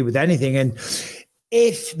disagree with anything. And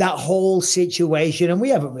if that whole situation, and we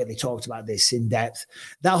haven't really talked about this in depth,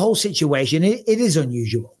 that whole situation, it is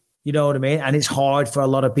unusual. You know what I mean? And it's hard for a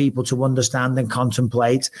lot of people to understand and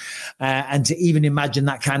contemplate and to even imagine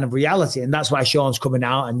that kind of reality. And that's why Sean's coming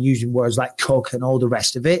out and using words like cook and all the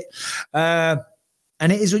rest of it. And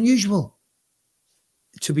it is unusual.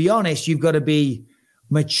 To be honest, you've got to be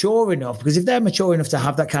mature enough, because if they're mature enough to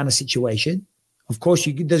have that kind of situation, of course,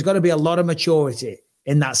 there's got to be a lot of maturity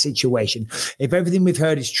in that situation. If everything we've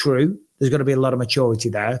heard is true, there's got to be a lot of maturity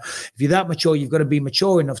there. If you're that mature, you've got to be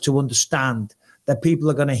mature enough to understand that people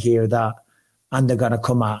are going to hear that and they're going to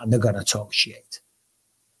come out and they're going to talk shit.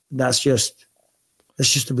 That's just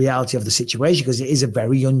the reality of the situation, because it is a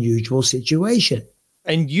very unusual situation.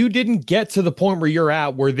 And you didn't get to the point where you're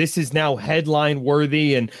at, where this is now headline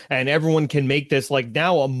worthy and everyone can make this like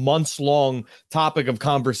now a months long topic of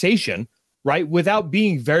conversation, right? Without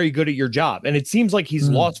being very good at your job. And it seems like he's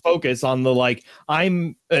lost focus on the, like,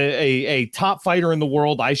 I'm a top fighter in the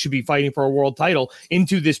world, I should be fighting for a world title,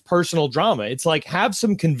 into this personal drama. It's like, have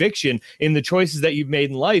some conviction in the choices that you've made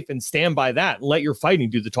in life and stand by that and let your fighting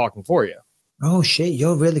do the talking for you. Oh shit,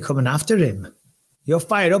 you're really coming after him. You're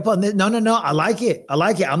fired up on this. No. I like it.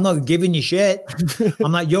 I'm not giving you shit.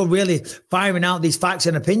 I'm like, you're really firing out these facts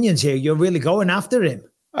and opinions here. You're really going after him.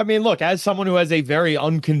 I mean, look, as someone who has a very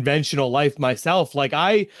unconventional life myself, like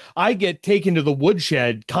I get taken to the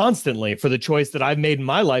woodshed constantly for the choice that I've made in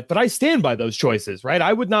my life, but I stand by those choices, right?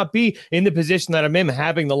 I would not be in the position that I'm in,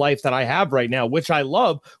 having the life that I have right now, which I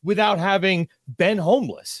love, without having been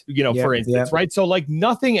homeless, for instance, right? So like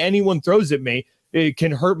nothing anyone throws at me, it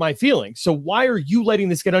can hurt my feelings. So why are you letting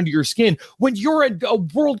this get under your skin when you're a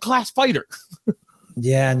world-class fighter?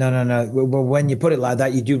 Yeah, no. Well, when you put it like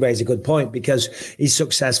that, you do raise a good point, because he's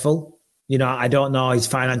successful. I don't know his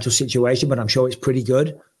financial situation, but I'm sure it's pretty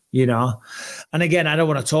good, And again, I don't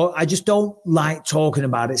want to talk. I just don't like talking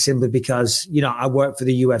about it simply because, I work for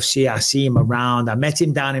the UFC. I see him around. I met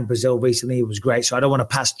him down in Brazil recently. It was great. So I don't want to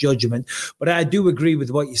pass judgment, but I do agree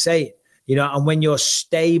with what you're saying. And when you're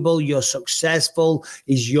stable, you're successful,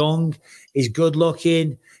 he's young, he's good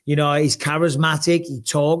looking, he's charismatic, he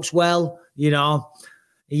talks well,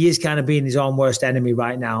 he is kind of being his own worst enemy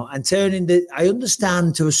right now. And I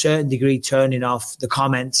understand to a certain degree, turning off the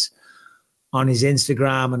comments on his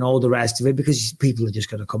Instagram and all the rest of it, because people are just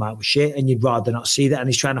going to come out with shit and you'd rather not see that. And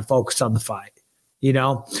he's trying to focus on the fight,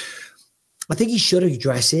 I think he should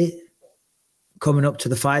address it. Coming up to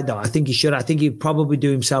the fight, though, I think he should. I think he'd probably do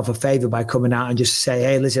himself a favor by coming out and just say,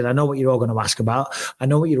 hey, listen, I know what you're all going to ask about. I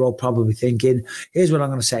know what you're all probably thinking. Here's what I'm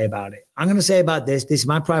going to say about it. I'm going to say about this. This is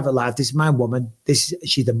my private life. This is my woman.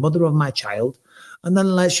 She's the mother of my child. And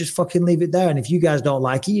then let's just fucking leave it there. And if you guys don't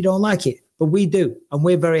like it, you don't like it. But we do. And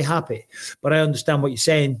we're very happy. But I understand what you're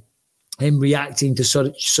saying. Him reacting to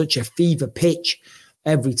such a fever pitch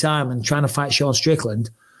every time and trying to fight Sean Strickland.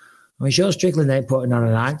 I mean, Sean Strickland ain't putting on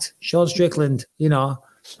an act. Sean Strickland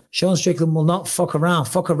will not fuck around.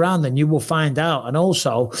 Fuck around, then you will find out. And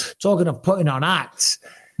also, talking of putting on acts,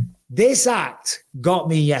 this act got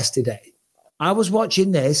me yesterday. I was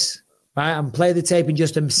watching this, right? And play the tape in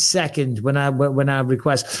just a second when I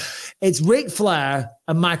request. It's Ric Flair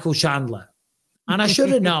and Michael Chandler. And I should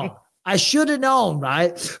have known.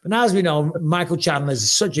 Right? But now, as we know, Michael Chandler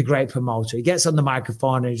is such a great promoter. He gets on the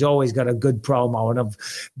microphone and he's always got a good promo. And I'm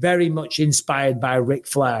very much inspired by Ric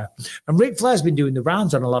Flair. And Ric Flair's been doing the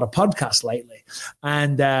rounds on a lot of podcasts lately.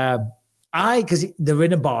 And because they're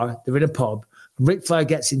in a bar, they're in a pub, and Ric Flair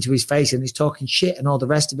gets into his face and he's talking shit and all the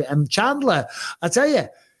rest of it. And Chandler, I tell you,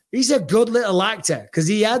 He's a good little actor because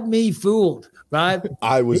he had me fooled, right?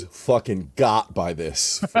 I was fucking got by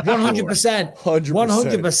this. 100%.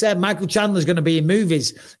 100%. Michael Chandler's going to be in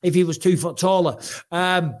movies if he was 2 foot taller.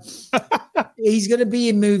 He's going to be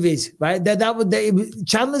in movies, right?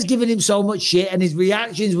 Chandler's giving him so much shit and his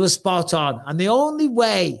reactions were spot on. And the only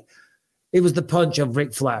way it was the punch of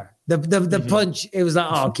Ric Flair. The punch, it was like,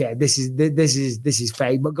 oh, okay, this is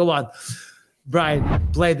fake. But go on, Brian,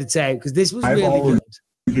 play the tape because this was really good.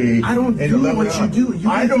 I don't do what you do.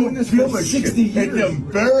 I don't give a 60 years. It's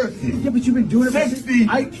embarrassing. Yeah, but you've been doing it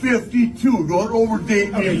for 52. Don't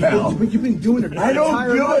overdate me, pal. But you've been doing it. I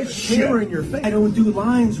don't give a shit. In your face. I don't do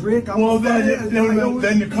lines, Rick. Well,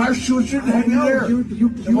 then the car shoe shouldn't hang there. You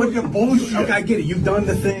fucking bullshit. Okay, I get it. You've done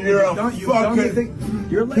the thing. You're a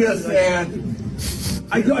fucking piss ass.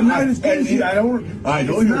 I'm not as good as you. I know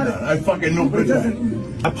you're not. I fucking know but that.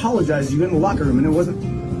 I apologize. You in the locker room, and it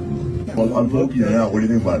wasn't. Well, I'm poking you now. What do you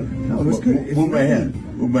think about it? No, it was good. Move my hand.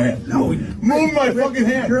 Move my hand. No. Move my fucking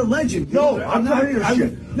hand. You're a legend. No, I'm not afraid of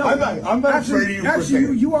shit. No, I'm not afraid of you.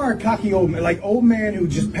 Actually, you are a cocky old man who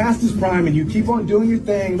just passed his prime, and you keep on doing your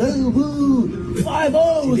thing. Woo,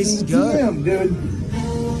 5-0. This is good, dude.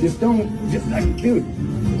 Just dude.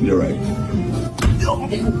 You're right.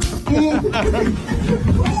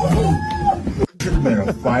 It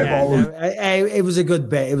was a good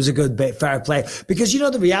bit. It was a good bit. Fair play. Because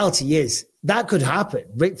the reality is that could happen.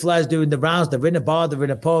 Ric Flair's doing the rounds. They're in a bar. They're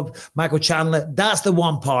in a pub. Michael Chandler. That's the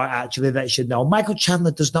one part actually that you should know. Michael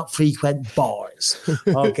Chandler does not frequent bars.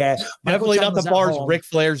 Okay. Definitely not the bars Ric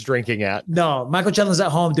Flair's drinking at. No, Michael Chandler's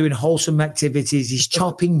at home doing wholesome activities. He's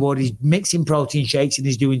chopping wood. He's mixing protein shakes and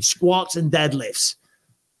he's doing squats and deadlifts.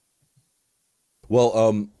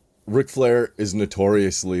 Well, Ric Flair is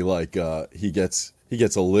notoriously like he gets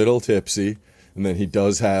a little tipsy, and then he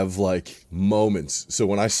does have like moments. So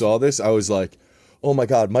when I saw this, I was like, "Oh my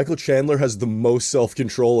God, Michael Chandler has the most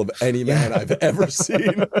self-control of any man I've ever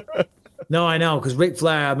seen." No, I know, because Ric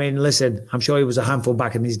Flair, I mean, listen, I'm sure he was a handful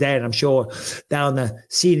back in his day, and I'm sure down the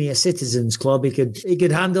Senior Citizens Club, he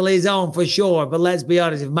could handle his own for sure. But let's be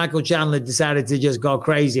honest, if Michael Chandler decided to just go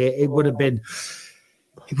crazy, it would have been bad.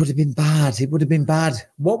 It would have been bad.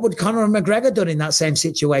 What would Conor and McGregor done in that same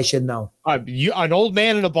situation, though? An old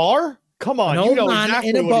man in a bar? Come on. An old man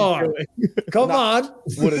exactly in a bar. Come on.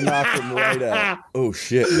 Would have knocked him right out. Oh,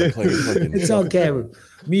 shit. It's okay.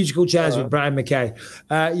 Musical chairs with Brian McKay.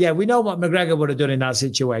 We know what McGregor would have done in that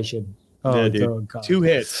situation. Oh, yeah, dude. 2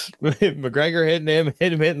 hits. McGregor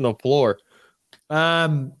hitting the floor.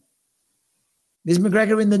 Is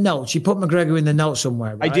McGregor in the notes? You put McGregor in the notes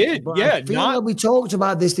somewhere, right? I did, but yeah. I feel like we talked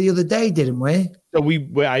about this the other day, didn't we? So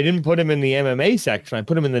I didn't put him in the MMA section. I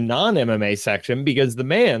put him in the non-MMA section because the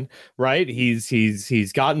man, right?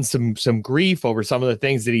 He's gotten some grief over some of the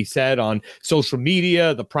things that he said on social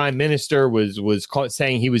media. The prime minister was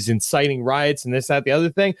saying he was inciting riots and this, that, the other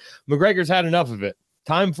thing. McGregor's had enough of it.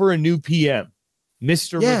 Time for a new PM.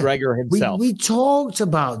 Mr. McGregor himself. We talked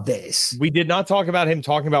about this. We did not talk about him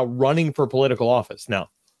talking about running for political office. No.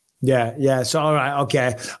 Yeah. So, all right.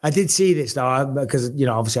 Okay. I did see this though, because,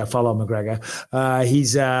 obviously I follow McGregor.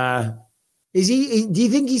 Do you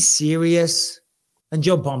think he's serious? And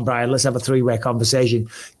jump on, Brian. Let's have a 3-way conversation.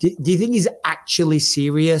 Do you think he's actually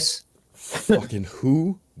serious? Fucking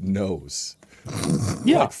who knows?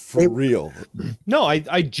 Yeah. Like, for real. No,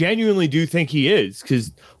 I genuinely do think he is,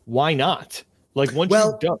 because why not? Like once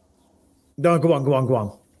you've done. No, go on.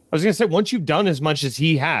 I was going to say, once you've done as much as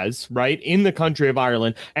he has, right, in the country of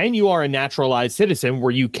Ireland, and you are a naturalized citizen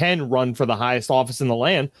where you can run for the highest office in the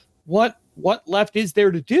land, what left is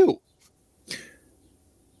there to do?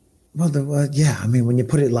 Well, yeah, I mean, when you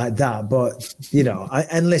put it like that, but,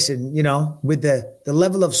 and listen, with the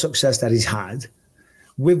level of success that he's had,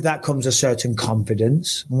 with that comes a certain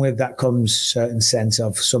confidence. And with that comes a certain sense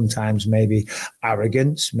of sometimes maybe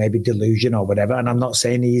arrogance, maybe delusion or whatever. And I'm not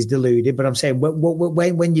saying he's deluded, but I'm saying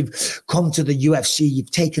when you've come to the UFC,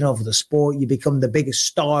 you've taken over the sport, you become the biggest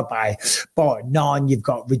star by bar none. You've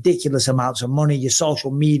got ridiculous amounts of money. Your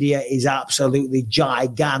social media is absolutely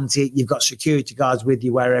gigantic. You've got security guards with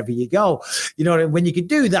you wherever you go. When you can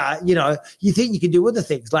do that, you think you can do other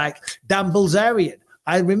things like Dan Bilzerian.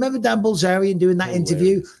 I remember Dan Bilzerian doing that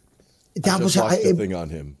interview. Dan was the thing on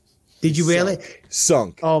him. Did you really?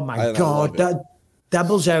 Sunk. Oh my God. Dan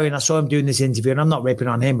Bilzerian, I saw him doing this interview, and I'm not ripping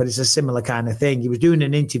on him, but it's a similar kind of thing. He was doing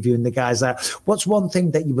an interview, and the guy's like, "What's one thing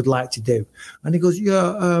that you would like to do?" And he goes,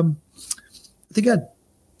 "Yeah, I think I'd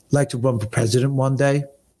like to run for president one day.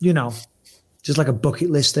 Just like a bucket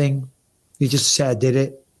list thing. You just say I did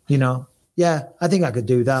it. Yeah, Yeah, I think I could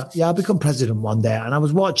do that. Yeah, I'll become president one day. And I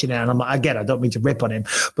was watching it, and I'm like, again, I don't mean to rip on him,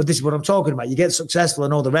 but this is what I'm talking about. You get successful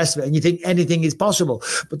and all the rest of it, and you think anything is possible.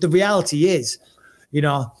 But the reality is,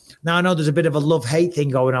 now I know there's a bit of a love-hate thing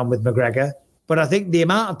going on with McGregor, but I think the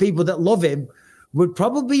amount of people that love him would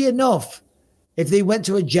probably be enough if they went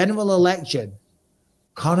to a general election.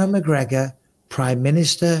 Conor McGregor, Prime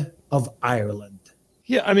Minister of Ireland.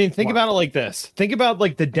 Yeah, I mean, think about it like this. Think about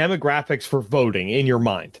like the demographics for voting in your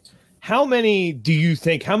mind. How many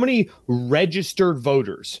registered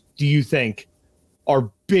voters do you think are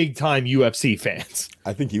big time UFC fans?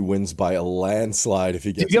 I think he wins by a landslide if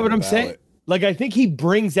he gets. Do you get what I'm saying? Like, I think he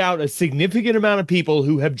brings out a significant amount of people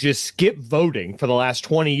who have just skipped voting for the last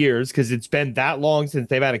 20 years because it's been that long since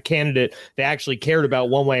they've had a candidate they actually cared about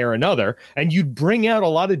one way or another. And you'd bring out a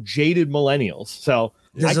lot of jaded millennials. So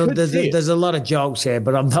there's a lot of jokes here,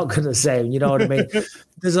 but I'm not going to say them. You know what I mean?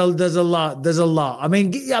 There's a lot. I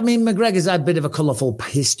mean, McGregor's had a bit of a colourful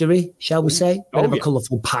history, shall we say? A bit of a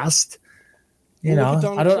colourful past. I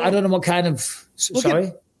don't know what kind of.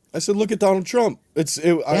 Sorry. I said, look at Donald Trump.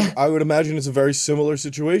 I would imagine it's a very similar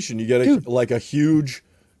situation. You get a huge,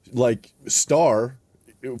 star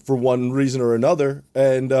for one reason or another,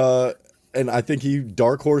 and I think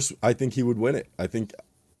dark horse. I think he would win it. I think.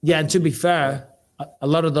 Yeah, and to be fair, a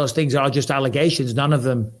lot of those things are just allegations. None of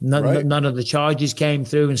them, none of the charges came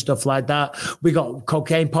through and stuff like that. We got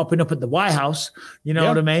cocaine popping up at the White House. You know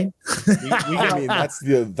what I mean? I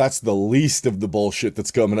mean, that's the least of the bullshit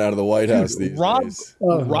that's coming out of the White House these days.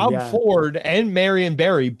 Rob Ford and Marion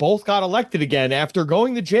Barry both got elected again after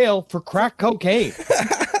going to jail for crack cocaine.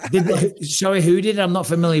 Sorry, who did? I'm not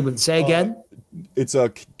familiar with. Say again. It's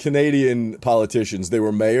Canadian politicians. They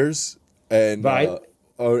were mayors and. Right.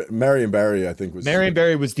 Marion Barry, I think was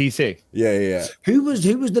DC. Yeah. Who was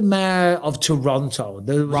the mayor of Toronto?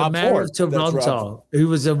 There was Rob a mayor Ford. of Toronto who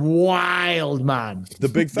was a wild man. The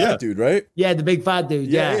big fat dude, right? Yeah, the big fat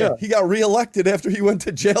dude. Yeah. He got reelected after he went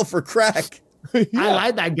to jail for crack. I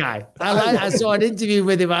like that guy. I saw an interview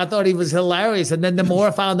with him. I thought he was hilarious. And then the more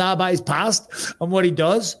I found out about his past and what he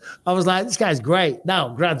does, I was like, this guy's great. Now,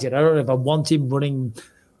 granted, I don't know if I want him running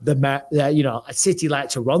a city like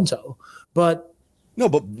Toronto, but. No,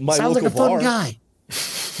 but my sounds local like a fun bar. Guy.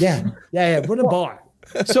 Yeah. Run a bar.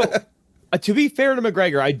 So, to be fair to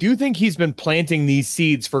McGregor, I do think he's been planting these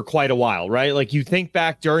seeds for quite a while, right? Like you think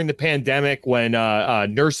back during the pandemic when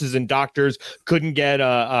nurses and doctors couldn't get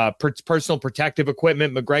personal protective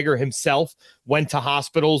equipment. McGregor himself went to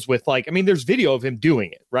hospitals with there's video of him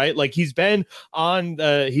doing it, right? Like he's been on,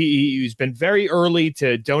 he's been very early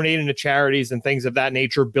to donating to charities and things of that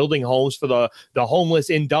nature, building homes for the homeless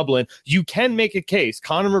in Dublin. You can make a case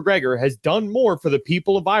Conor McGregor has done more for the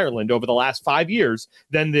people of Ireland over the last 5 years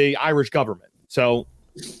than the Irish government. So,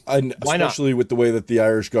 and especially with the way that the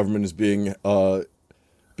Irish government is being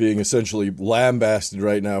essentially lambasted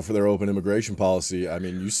right now for their open immigration policy. I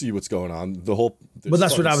mean, you see what's going on. Well,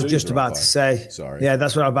 that's what I was just about to say. Sorry. Yeah,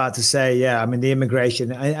 that's what I'm about to say. Yeah, I mean, the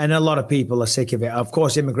immigration, and a lot of people are sick of it. Of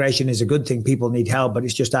course, immigration is a good thing. People need help, but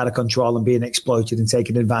it's just out of control and being exploited and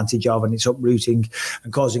taken advantage of, and it's uprooting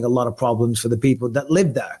and causing a lot of problems for the people that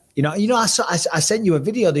live there. I sent you a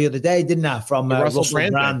video the other day, didn't I, from Russell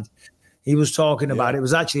Brand. He was talking about it. It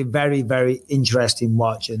was actually a very, very interesting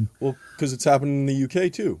watch. And well, because it's happening in the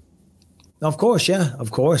UK too. Of course, yeah.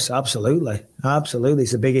 Of course. Absolutely.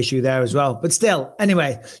 It's a big issue there as well. But still,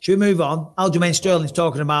 anyway, should we move on? Aljamain Sterling's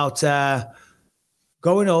talking about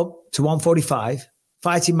going up to 145,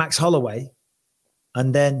 fighting Max Holloway,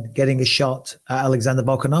 and then getting a shot at Alexander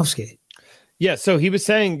Volkanovski. Yeah, so he was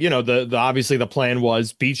saying, the obviously the plan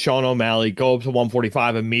was beat Sean O'Malley, go up to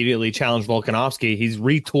 145, immediately challenge Volkanovski. He's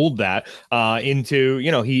retooled that into,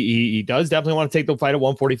 he does definitely want to take the fight at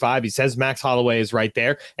 145. He says Max Holloway is right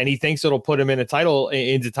there, and he thinks it'll put him into title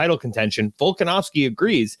contention. Volkanovski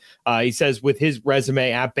agrees. He says with his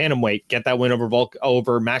resume at bantamweight, get that win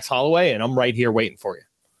over Max Holloway, and I'm right here waiting for you.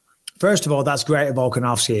 First of all, that's great at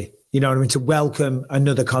Volkanovski. You know what I mean? To welcome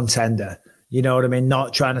another contender. You know what I mean?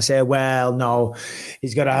 Not trying to say, well, no,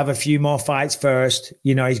 he's got to have a few more fights first.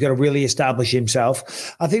 He's got to really establish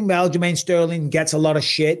himself. I think Aljamain Sterling gets a lot of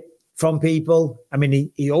shit from people. I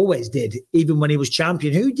mean, he always did, even when he was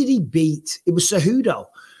champion. Who did he beat? It was Cejudo.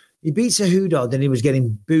 He beat Cejudo, then he was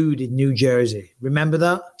getting booed in New Jersey. Remember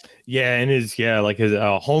that? Yeah, and his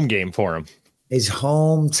home game for him. His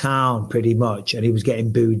hometown, pretty much, and he was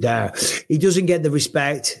getting booed there. He doesn't get the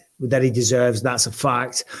respect that he deserves. That's a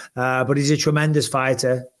fact. But he's a tremendous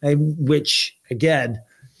fighter, which, again,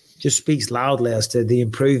 just speaks loudly as to the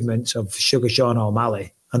improvements of Sugar Sean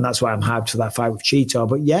O'Malley. And that's why I'm hyped for that fight with Cheeto.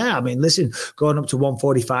 But yeah, I mean, listen, going up to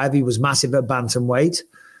 145, he was massive at bantamweight.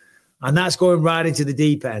 And that's going right into the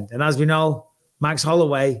deep end. And as we know, Max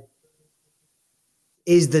Holloway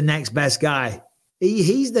is the next best guy.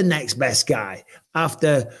 He's the next best guy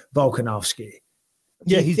after Volkanovski.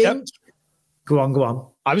 Go on.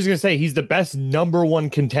 I was going to say he's the best number one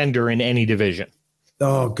contender in any division.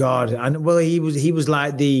 Oh God! And well, he was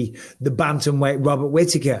like the bantamweight Robert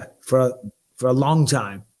Whittaker for a long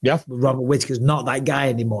time. Yeah, Robert Whittaker's not that guy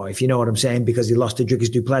anymore, if you know what I'm saying, because he lost to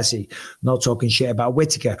Dricus du Plessis. Not talking shit about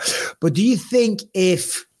Whittaker, but do you think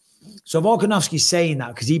so Volkanovski's saying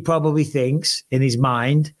that because he probably thinks in his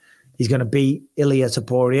mind he's going to beat Ilia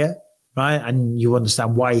Topuria, right? And you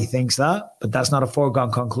understand why he thinks that, but that's not a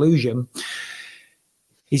foregone conclusion.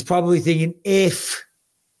 He's probably thinking if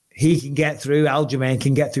he can get through, Aljamain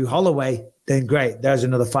can get through Holloway, then great, there's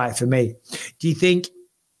another fight for me. Do you think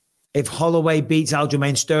if Holloway beats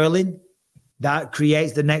Aljamain Sterling, that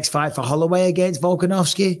creates the next fight for Holloway against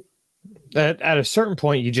Volkanovski? At a certain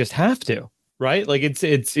point, you just have to, right? Like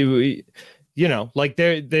Volkanovski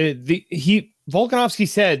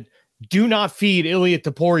said, do not feed Ilia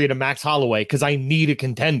Topuria to Max Holloway because I need a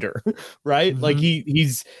contender, right? Mm-hmm. Like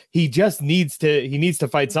he just needs to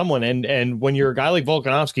fight someone. And when you're a guy like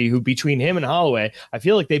Volkanovski, who between him and Holloway, I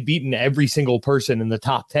feel like they've beaten every single person in the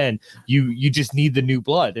top 10. You just need the new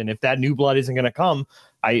blood. And if that new blood isn't going to come,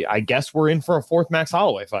 I guess we're in for a fourth Max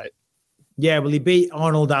Holloway fight. Yeah, well, he beat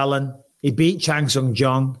Arnold Allen. He beat Chang Sung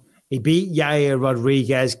Jung. He beat Yair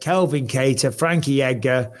Rodriguez, Kelvin Cater, Frankie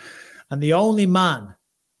Edgar. And the only man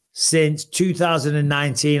since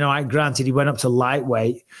 2019, all right, granted, he went up to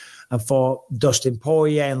lightweight and fought Dustin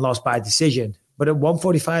Poirier and lost by decision. But at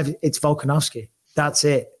 145, it's Volkanovski. That's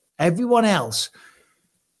it. Everyone else,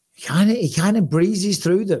 he kind of breezes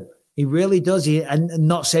through them. He really does. And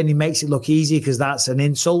not saying he makes it look easy because that's an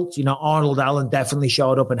insult. You know, Arnold Allen definitely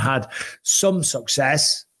showed up and had some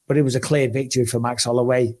success, but it was a clear victory for Max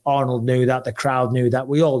Holloway. Arnold knew that. The crowd knew that.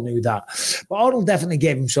 We all knew that. But Arnold definitely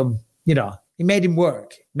gave him some, he made him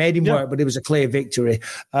work, but it was a clear victory.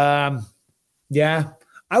 Yeah,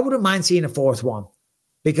 I wouldn't mind seeing a fourth one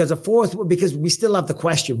because we still have the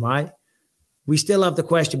question, right? We still have the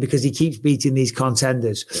question because he keeps beating these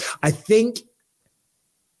contenders. I think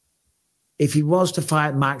if he was to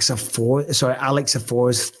fight Alex a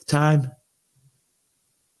fourth time,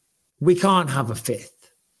 we can't have a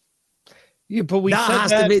fifth. Yeah, but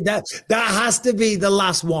that has to be the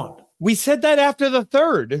last one. We said that after the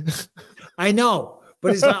third. I know,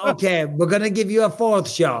 but it's like, okay, we're going to give you a fourth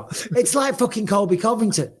shot. It's like fucking Colby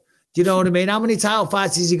Covington. Do you know what I mean? How many title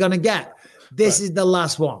fights is he going to get? This is the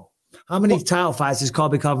last one. How many title fights has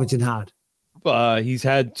Colby Covington had? He's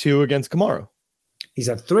had 2 against Kamaru. He's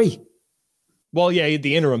had 3. Well, yeah,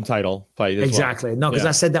 the interim title fight as exactly. Well. No, because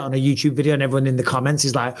I said that on a YouTube video and everyone in the comments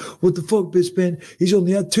is like, what the fuck, Bisping? He's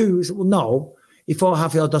only had 2. Said, well, no. He fought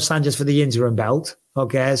Rafael dos Anjos for the interim belt.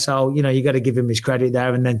 Okay, so, you got to give him his credit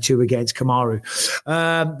there, and then 2 against Kamaru.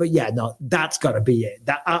 But yeah, no, that's got to be it.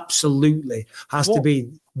 That absolutely has to be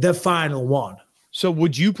the final one. So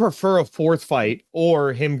would you prefer a fourth fight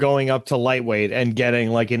or him going up to lightweight and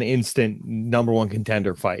getting like an instant number one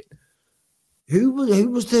contender fight? Who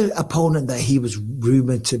was the opponent that he was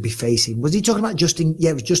rumored to be facing? Was he talking about Justin?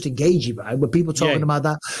 Yeah, it was Justin Gaethje, right? Were people talking about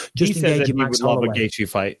that? Justin Gaethje, Max Holloway. Love a Gaethje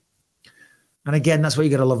fight. And again, that's what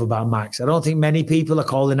you got to love about Max. I don't think many people are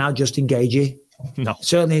calling out Justin Gaethje. No.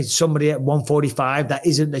 Certainly somebody at 145 that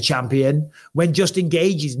isn't the champion when Justin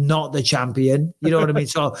Gaethje is not the champion. You know what I mean?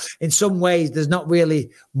 So in some ways, there's not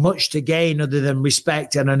really much to gain other than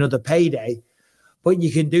respect and another payday. But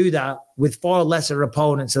you can do that with far lesser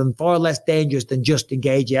opponents and far less dangerous than Justin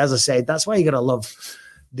Gaethje. As I said, that's why you got to love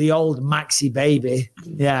the old Maxi baby.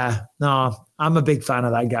 Yeah, no, I'm a big fan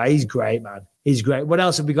of that guy. He's great, man. He's great. What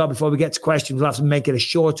else have we got before we get to questions? We'll have to make it a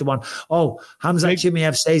shorter one. Oh, Hamzat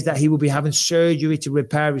Chimaev says that he will be having surgery to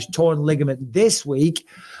repair his torn ligament this week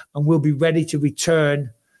and will be ready to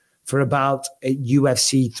return for about a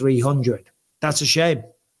UFC 300. That's a shame.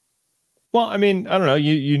 Well, I mean, I don't know.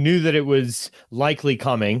 You knew that it was likely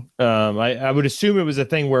coming. I would assume it was a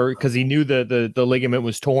thing where, because he knew the ligament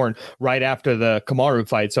was torn right after the Kamaru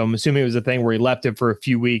fight. So I'm assuming it was a thing where he left it for a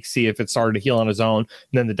few weeks, see if it started to heal on his own. And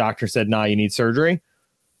then the doctor said, nah, you need surgery.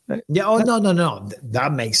 Yeah. Oh, no.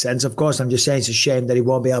 That makes sense. Of course, I'm just saying it's a shame that he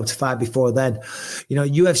won't be able to fight before then.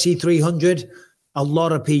 UFC 300, a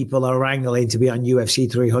lot of people are wrangling to be on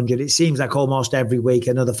UFC 300. It seems like almost every week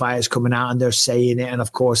another fight is coming out and they're saying it. And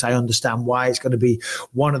of course, I understand why. It's going to be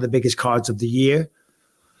one of the biggest cards of the year.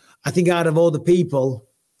 I think out of all the people,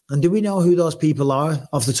 and do we know who those people are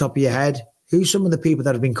off the top of your head? Who's some of the people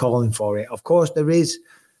that have been calling for it? Of course, there is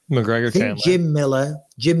McGregor, Chandler.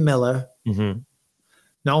 Jim Miller. Mm-hmm.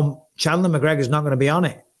 No, Chandler McGregor's not going to be on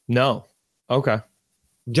it. No. Okay.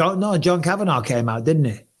 John Kavanagh came out, didn't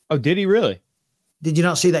he? Oh, did he really? Did you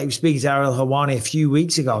not see that he was speaking to Ariel Helwani a few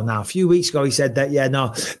weeks ago now? A few weeks ago, he said that,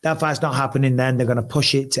 that fight's not happening then. They're going to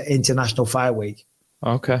push it to International Fight Week.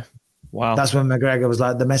 Okay. Wow. That's when McGregor was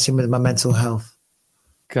like, they're messing with my mental health.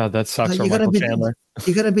 God, that sucks for You're Michael Chandler.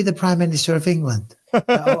 You're going to be the Prime Minister of England,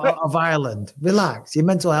 of Ireland. Relax. Your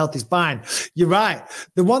mental health is fine. You're right.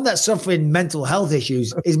 The one that's suffering mental health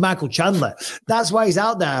issues is Michael Chandler. That's why he's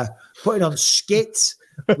out there putting on skits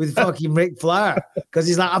with fucking Ric Flair, because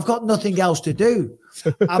he's like, I've got nothing else to do.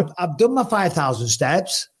 I've done my 5,000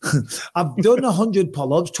 steps. I've done 100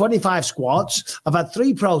 pull-ups, 25 squats. I've had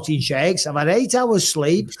 3 protein shakes. I've had 8 hours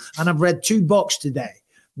sleep, and I've read 2 books today.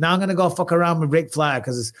 Now I'm going to go fuck around with Ric Flair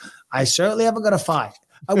because I certainly haven't got a fight.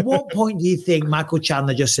 At what point do you think Michael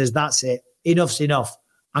Chandler just says, that's it, enough's enough,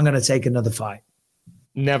 I'm going to take another fight?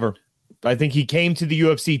 Never. I think he came to the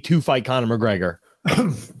UFC to fight Conor McGregor.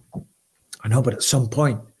 I know, but at some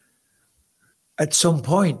point,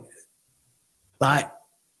 like,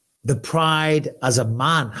 the pride as a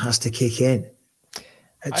man has to kick in.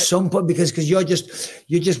 At some point, because you're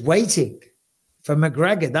just waiting for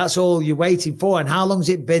McGregor. That's all you're waiting for. And how long's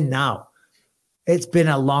it been now? It's been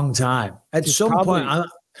a long time. At some point,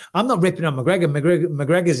 I'm not ripping on McGregor.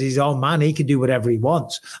 McGregor's his own man. He can do whatever he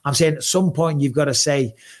wants. I'm saying at some point you've got to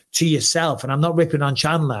say to yourself, and I'm not ripping on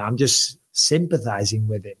Chandler, I'm just sympathizing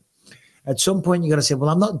with him. At some point, you got to say,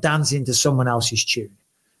 well, I'm not dancing to someone else's tune.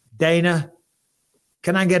 Dana,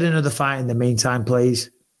 can I get another fight in the meantime,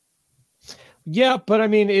 please? Yeah, but I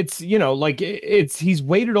mean, he's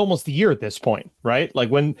waited almost a year at this point, right? Like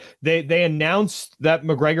when they announced that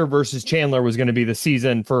McGregor versus Chandler was going to be the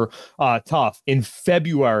season for Tough in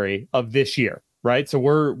February of this year, right? So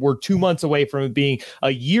we're 2 months away from it being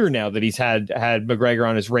a year now that he's had McGregor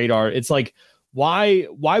on his radar. It's like, why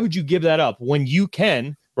would you give that up when you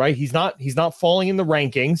can, right? He's not falling in the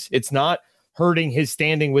rankings. It's not hurting his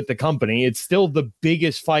standing with the company. It's still the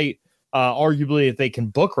biggest fight arguably that they can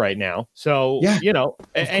book right now. So,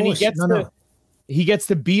 and he gets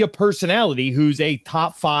to be a personality who's a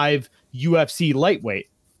top 5 UFC lightweight.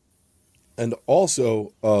 And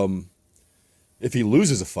also, if he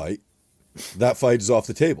loses a fight, that fight is off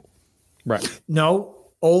the table. Right. No,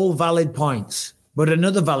 all valid points. But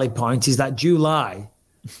another valid point is that July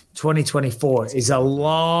 2024 is a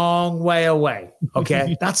long way away.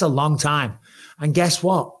 Okay. That's a long time. And guess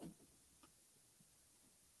what?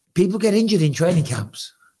 People get injured in training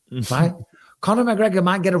camps, right? Conor McGregor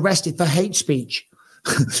might get arrested for hate speech.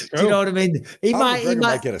 Do you know what I mean? He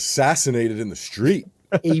might get assassinated in the street.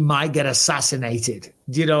 He might get assassinated.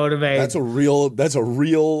 Do you know what I mean? That's a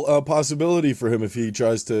real possibility for him if he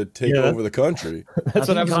tries to take over the country. That's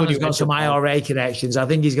what happens when he's got some IRA connections. I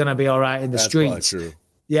think he's going to be all right in the streets. True.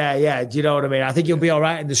 Yeah. Do you know what I mean? I think he'll be all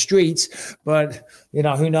right in the streets, but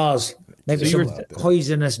who knows? Maybe some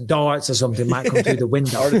poisonous darts or something might come through the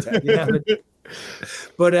window.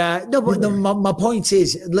 My point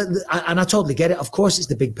is, and I totally get it. Of course, it's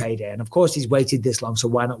the big payday, and of course, he's waited this long, so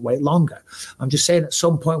why not wait longer? I'm just saying, at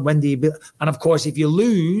some point, and of course, if you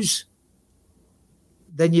lose,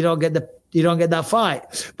 then you don't get that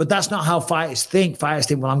fight. But that's not how fighters think. Fighters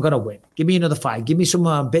think, well, I'm going to win. Give me another fight. Give me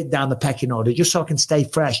someone a bit down the pecking order, just so I can stay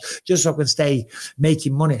fresh, just so I can stay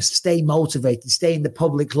making money, stay motivated, stay in the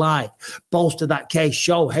public light, bolster that case,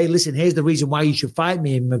 show, hey, listen, here's the reason why you should fight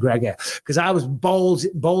me in McGregor. Because I was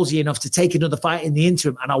ballsy enough to take another fight in the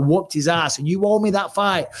interim, and I whooped his ass, and you owe me that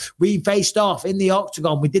fight. We faced off in the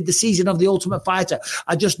octagon. We did the season of The Ultimate Fighter.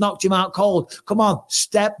 I just knocked him out cold. Come on,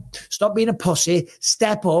 stop being a pussy,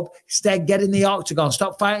 step up, get in the octagon,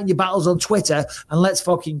 stop fighting your battles on Twitter, and let's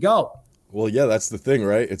fucking go. Well, yeah, that's the thing,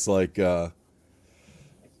 right? It's like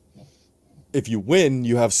if you win,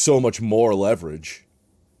 you have so much more leverage.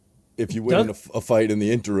 If you win a fight in the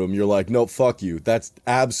interim, you're like, no, fuck you. That's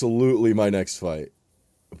absolutely my next fight.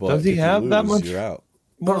 But does he have that much? You're out.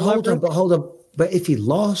 But hold on. But if he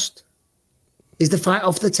lost, is the fight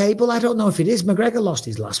off the table? I don't know if it is. McGregor lost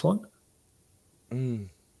his last one.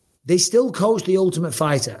 They still coach The Ultimate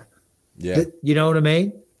Fighter. Yeah. You know what I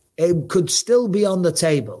mean? It could still be on the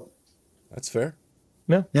table. That's fair.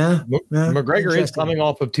 Yeah. McGregor is coming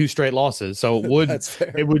off of 2 straight losses, so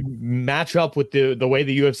it would match up with the way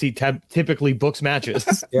the UFC typically books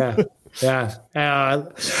matches. Yeah.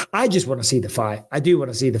 I just want to see the fight. I do want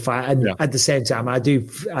to see the fight, and at the same time, I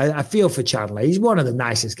feel for Chandler. He's one of the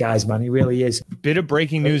nicest guys, man. He really is. Bit of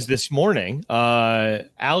breaking news this morning.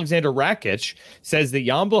 Alexander Rakic says that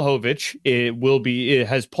Jan Blachowicz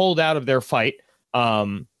has pulled out of their fight.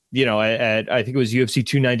 at I think it was UFC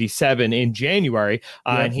 297 in January,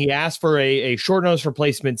 and he asked for a short notice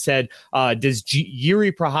replacement. Said, "Does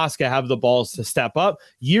Yuri Prohaska have the balls to step up?"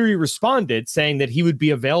 Yuri responded saying that he would be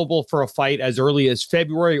available for a fight as early as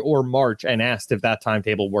February or March, and asked if that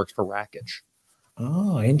timetable works for Rakic.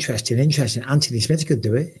 Oh, interesting. Anthony Smith could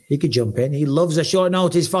do it. He could jump in. He loves a short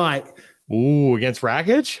notice fight. Ooh, against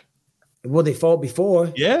Rakic? Well, they fought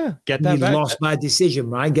before. Yeah, get that he back. Lost by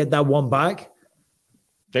decision, right? Get that one back.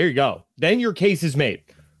 There you go. Then your case is made.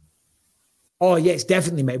 Oh, yeah, it's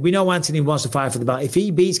definitely made. We know Anthony wants to fight for the belt. If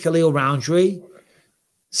he beats Khalil Roundtree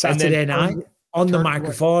Saturday night on the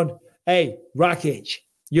microphone, hey, Rakic,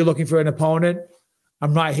 you're looking for an opponent?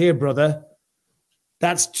 I'm right here, brother.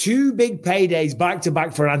 That's 2 big paydays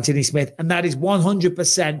back-to-back for Anthony Smith, and that is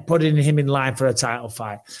 100% putting him in line for a title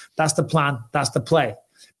fight. That's the plan. That's the play.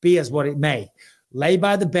 Be as what it may. Lay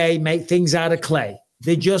by the bay, make things out of clay.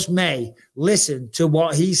 They just may listen to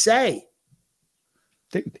what he say.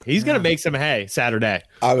 He's going to make some hay Saturday.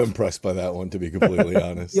 I'm impressed by that one, to be completely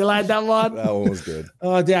honest. You like that one? That one was good.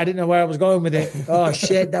 Oh, dear, I didn't know where I was going with it. Oh,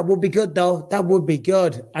 shit, that would be good, though. That would be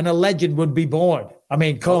good. And a legend would be born. I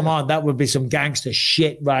mean, come on, that would be some gangster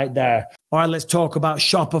shit right there. All right, let's talk about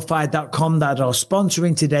Shopify.com that are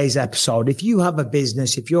sponsoring today's episode. If you have a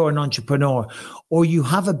business, if you're an entrepreneur, or you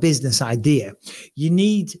have a business idea, you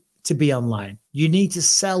need to be online. You need to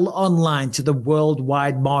sell online to the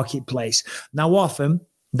worldwide marketplace. Now, often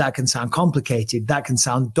that can sound complicated, that can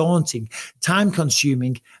sound daunting,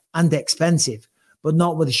 time-consuming, and expensive, but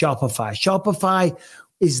not with Shopify. Shopify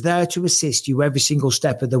is there to assist you every single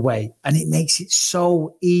step of the way, and it makes it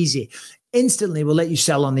so easy. Instantly will let you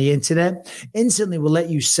sell on the internet. Instantly will let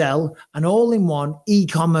you sell an all-in-one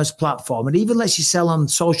e-commerce platform. It even lets you sell on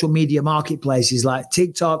social media marketplaces like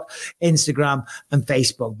TikTok, Instagram, and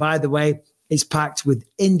Facebook. By the way, it's packed with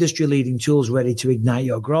industry-leading tools ready to ignite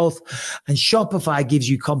your growth. And Shopify gives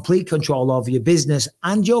you complete control over your business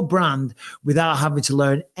and your brand without having to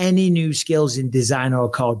learn any new skills in design or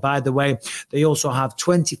code. By the way, they also have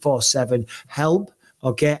 24/7 help.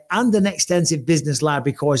 Okay. And an extensive business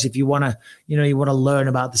library course if you want to, you want to learn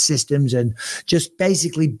about the systems and just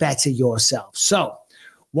basically better yourself. So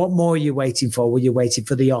what more are you waiting for? Well, you're waiting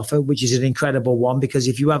for the offer, which is an incredible one, because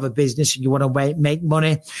if you have a business and you want to make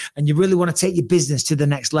money and you really want to take your business to the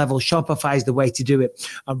next level, Shopify is the way to do it.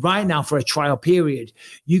 And right now, for a trial period,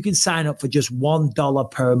 you can sign up for just $1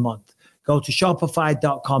 per month. Go to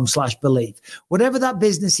shopify.com/believe. Whatever that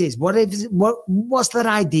business is, what's that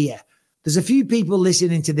idea? There's a few people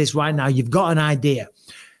listening to this right now. You've got an idea.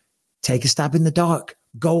 Take a stab in the dark.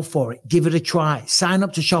 Go for it. Give it a try. Sign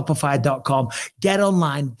up to shopify.com. Get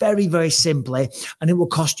online very, very simply, and it will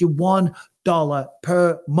cost you $1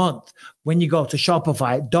 per month when you go to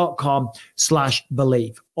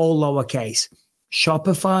shopify.com/believe, all lowercase.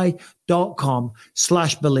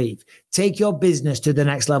 Shopify.com/believe. Take your business to the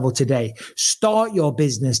next level today. Start your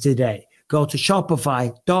business today. Go to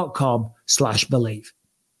shopify.com/believe.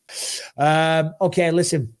 Okay,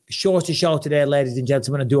 listen, shorter show today, ladies and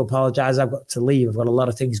gentlemen. I do apologize. I've got to leave. I've got a lot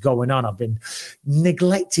of things going on. I've been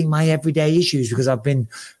neglecting my everyday issues because I've been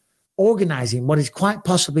organizing what is quite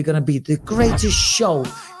possibly going to be the greatest show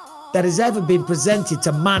that has ever been presented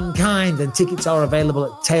to mankind. And tickets are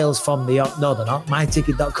available at Tales from the No, they're not.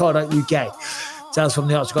 myticket.co.uk. Tales from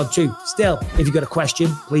the Octagon too. Still, if you've got a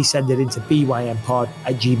question, please send it into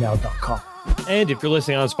bympod@gmail.com. And if you're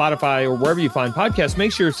listening on Spotify or wherever you find podcasts,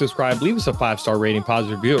 make sure to subscribe. Leave us a 5-star rating,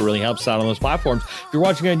 positive review. It really helps out on those platforms. If you're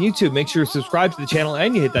watching on YouTube, make sure to subscribe to the channel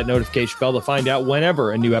and you hit that notification bell to find out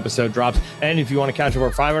whenever a new episode drops. And if you want to catch over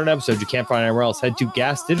 500 episodes you can't find anywhere else, head to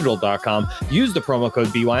gasdigital.com. Use the promo code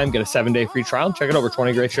BYM, get a 7-day free trial, and check out over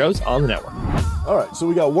 20 great shows on the network. All right, so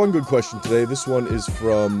we got one good question today. This one is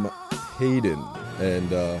from Hayden,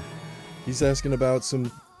 and he's asking about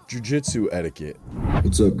some jiu-jitsu etiquette.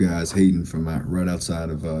 What's up, guys? Hayden from right outside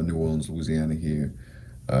of New Orleans, Louisiana here.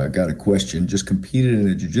 Got a question. Just competed in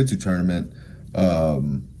a jiu-jitsu tournament.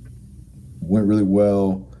 Went really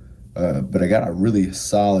well, but I got a really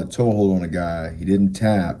solid toe hold on a guy. He didn't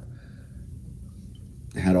tap.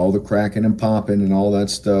 Had all the cracking and popping and all that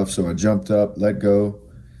stuff, so I jumped up, let go.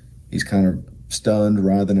 He's kind of stunned,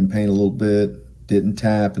 writhing in pain a little bit. Didn't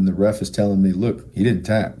tap, and the ref is telling me, look, he didn't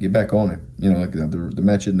tap, get back on him, like the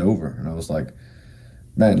match isn't over. And I was like,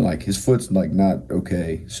 man, like his foot's like not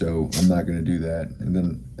okay, so I'm not going to do that. And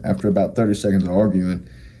then after about 30 seconds of arguing,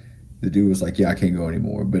 the dude was like, yeah, I can't go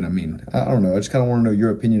anymore. But I mean, I don't know, I just kind of want to know your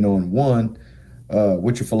opinion on one,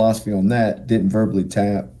 what's your philosophy on that? Didn't verbally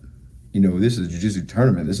tap. This is a jiu-jitsu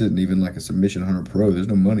tournament, this isn't even like a submission hunter pro, there's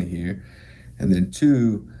no money here. And then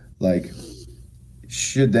two, like,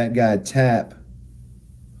 should that guy tap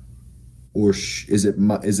or is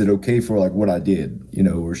it okay for like what I did,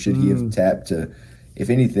 or should he have tapped to, if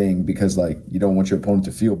anything, because like you don't want your opponent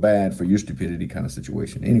to feel bad for your stupidity kind of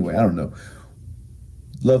situation. Anyway, I don't know.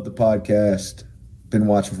 Love the podcast. Been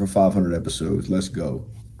watching for 500 episodes. Let's go.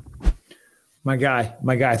 My guy,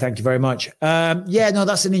 thank you very much.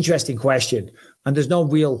 That's an interesting question. And there's no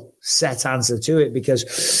real set answer to it,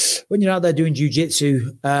 because when you're out there doing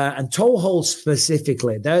jiu-jitsu and toe holds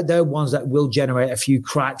specifically, they're ones that will generate a few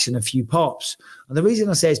cracks and a few pops. And the reason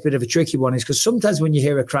I say it's a bit of a tricky one is because sometimes when you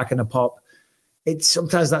hear a crack and a pop,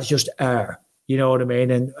 sometimes that's just air. You know what I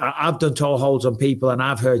mean? And I've done toe holds on people and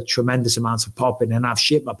I've heard tremendous amounts of popping and I've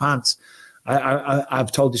shit my pants.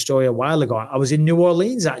 I've told the story a while ago. I was in New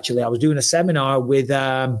Orleans, actually. I was doing a seminar with,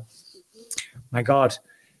 Hegan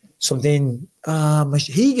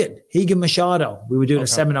Machado. We were doing a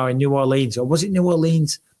seminar in New Orleans. Or was it New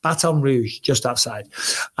Orleans? Baton Rouge, just outside.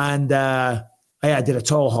 And I did a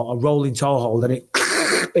rolling toe hold, and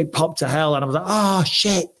it popped to hell. And I was like, oh,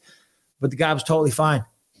 shit. But the guy was totally fine.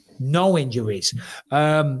 No injuries.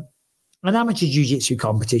 An amateur jiu-jitsu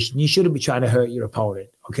competition, you shouldn't be trying to hurt your opponent.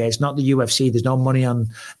 Okay, it's not the UFC. There's no money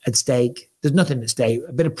at stake. There's nothing at stake.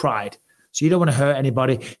 A bit of pride. So you don't want to hurt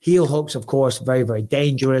anybody. Heel hooks, of course, very, very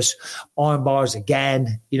dangerous. Arm bars,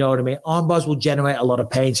 again, you know what I mean? Arm bars will generate a lot of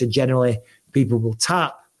pain. So generally, people will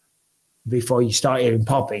tap before you start hearing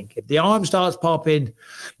popping. If the arm starts popping,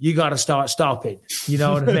 you got to start stopping. You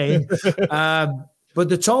know what I mean? But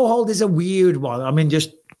the toe hold is a weird one. I mean,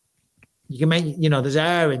 just you can make, there's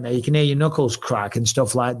air in there. You can hear your knuckles crack and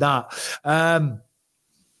stuff like that.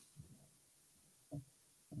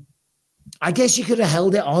 I guess you could have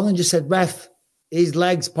held it on and just said, ref, his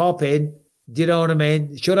leg's popping. Do you know what I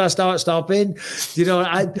mean? Should I start stopping? Do you know?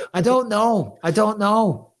 I don't know.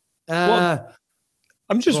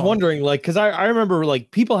 I'm just wondering, like, because I remember, like,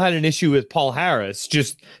 people had an issue with Paul Harris,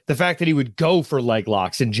 just the fact that he would go for leg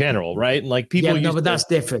locks in general, right? And, like, people... Yeah, but that's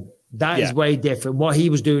different. That is way different. What he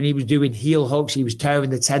was doing heel hooks. He was tearing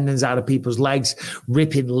the tendons out of people's legs,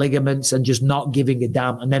 ripping ligaments and just not giving a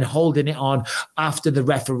damn, and then holding it on after the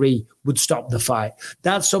referee would stop the fight.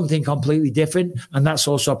 That's something completely different. And that's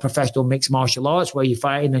also professional mixed martial arts, where you're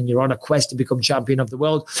fighting and you're on a quest to become champion of the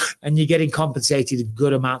world and you're getting compensated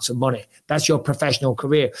good amounts of money. That's your professional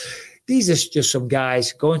career. These are just some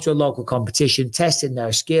guys going to a local competition, testing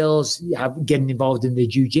their skills, getting involved in the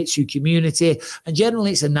jiu-jitsu community, and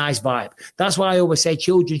generally it's a nice vibe. That's why I always say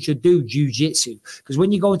children should do jiu-jitsu, because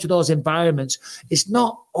when you go into those environments, it's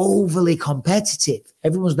not overly competitive.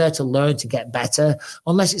 Everyone's there to learn to get better,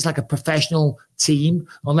 unless it's like a professional team,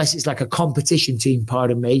 unless it's like a competition team,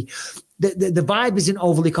 pardon me. The vibe isn't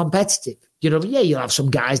overly competitive. You'll have some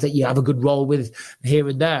guys that you have a good role with here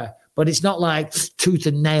and there, but it's not like tooth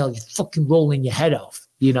and nail, you're fucking rolling your head off,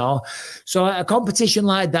 So a competition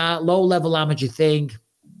like that, low-level amateur thing,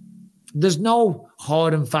 there's no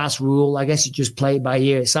hard and fast rule. I guess you just play it by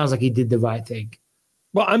ear. It sounds like he did the right thing.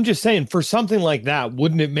 Well, I'm just saying, for something like that,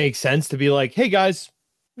 wouldn't it make sense to be like, hey, guys,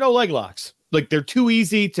 no leg locks? Like, they're too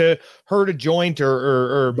easy to hurt a joint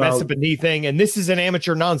or mess up a knee thing. And this is an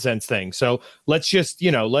amateur nonsense thing. So let's just,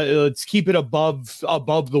 let's keep it above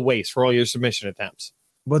the waist for all your submission attempts.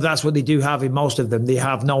 Well, that's what they do have in most of them. They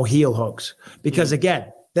have no heel hooks because,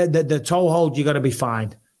 again, the toe hold, you're going to be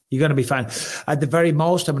fine. You're going to be fine. At the very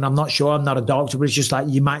most, I mean, I'm not sure. I'm not a doctor, but it's just like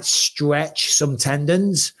you might stretch some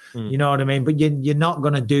tendons. You know what I mean? But you're not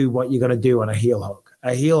going to do what you're going to do on a heel hook.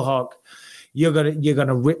 A heel hook, you're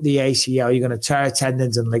gonna rip the ACL. You're going to tear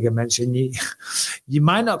tendons and ligaments, and you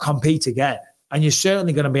might not compete again. And you're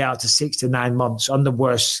certainly going to be out to 6 to 9 months on the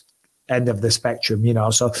worst end of the spectrum,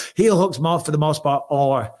 So heel hooks, for the most part,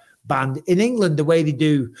 are banned. In England, the way they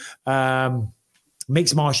do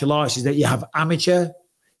mixed martial arts is that you have amateur,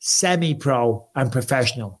 semi-pro, and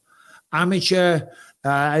professional. Amateur,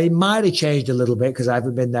 it might have changed a little bit because I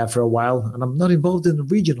haven't been there for a while, and I'm not involved in the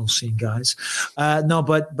regional scene, guys.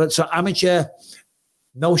 But so amateur,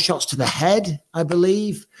 no shots to the head, I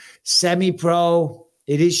believe. Semi-pro,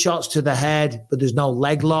 it is shots to the head, but there's no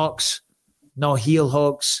leg locks, no heel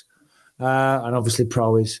hooks. And obviously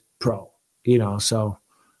pro is pro, so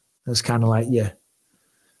that's kind of like your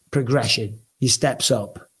progression, your steps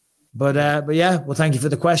up. But yeah, well, thank you for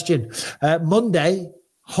the question. Monday,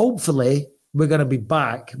 hopefully we're going to be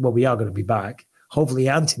back. Well, we are going to be back. Hopefully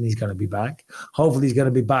Anthony's going to be back. Hopefully he's going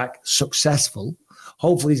to be back successful.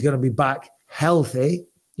 Hopefully he's going to be back healthy.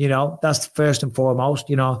 That's first and foremost,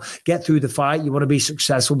 get through the fight. You want to be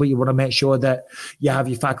successful, but you want to make sure that you have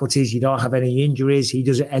your faculties. You don't have any injuries. He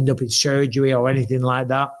doesn't end up in surgery or anything like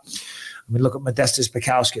that. I mean, look at Modestas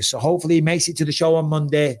Pekauskas. So hopefully he makes it to the show on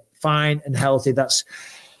Monday, fine and healthy. That's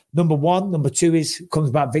Number 1. Number 2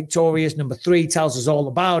 comes back victorious. Number 3 tells us all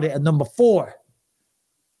about it. And number 4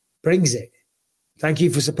 brings it. Thank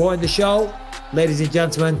you for supporting the show. Ladies and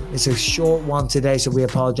gentlemen, it's a short one today, so we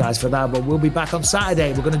apologize for that. But we'll be back on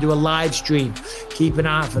Saturday. We're going to do a live stream. Keep an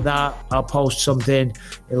eye out for that. I'll post something.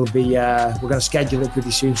 It'll be, we're going to schedule it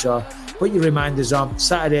pretty soon. So put your reminders on.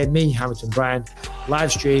 Saturday, me, Hamilton Bryan,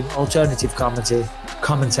 live stream, alternative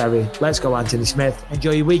commentary. Let's go, Anthony Smith.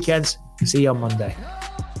 Enjoy your weekends. See you on Monday.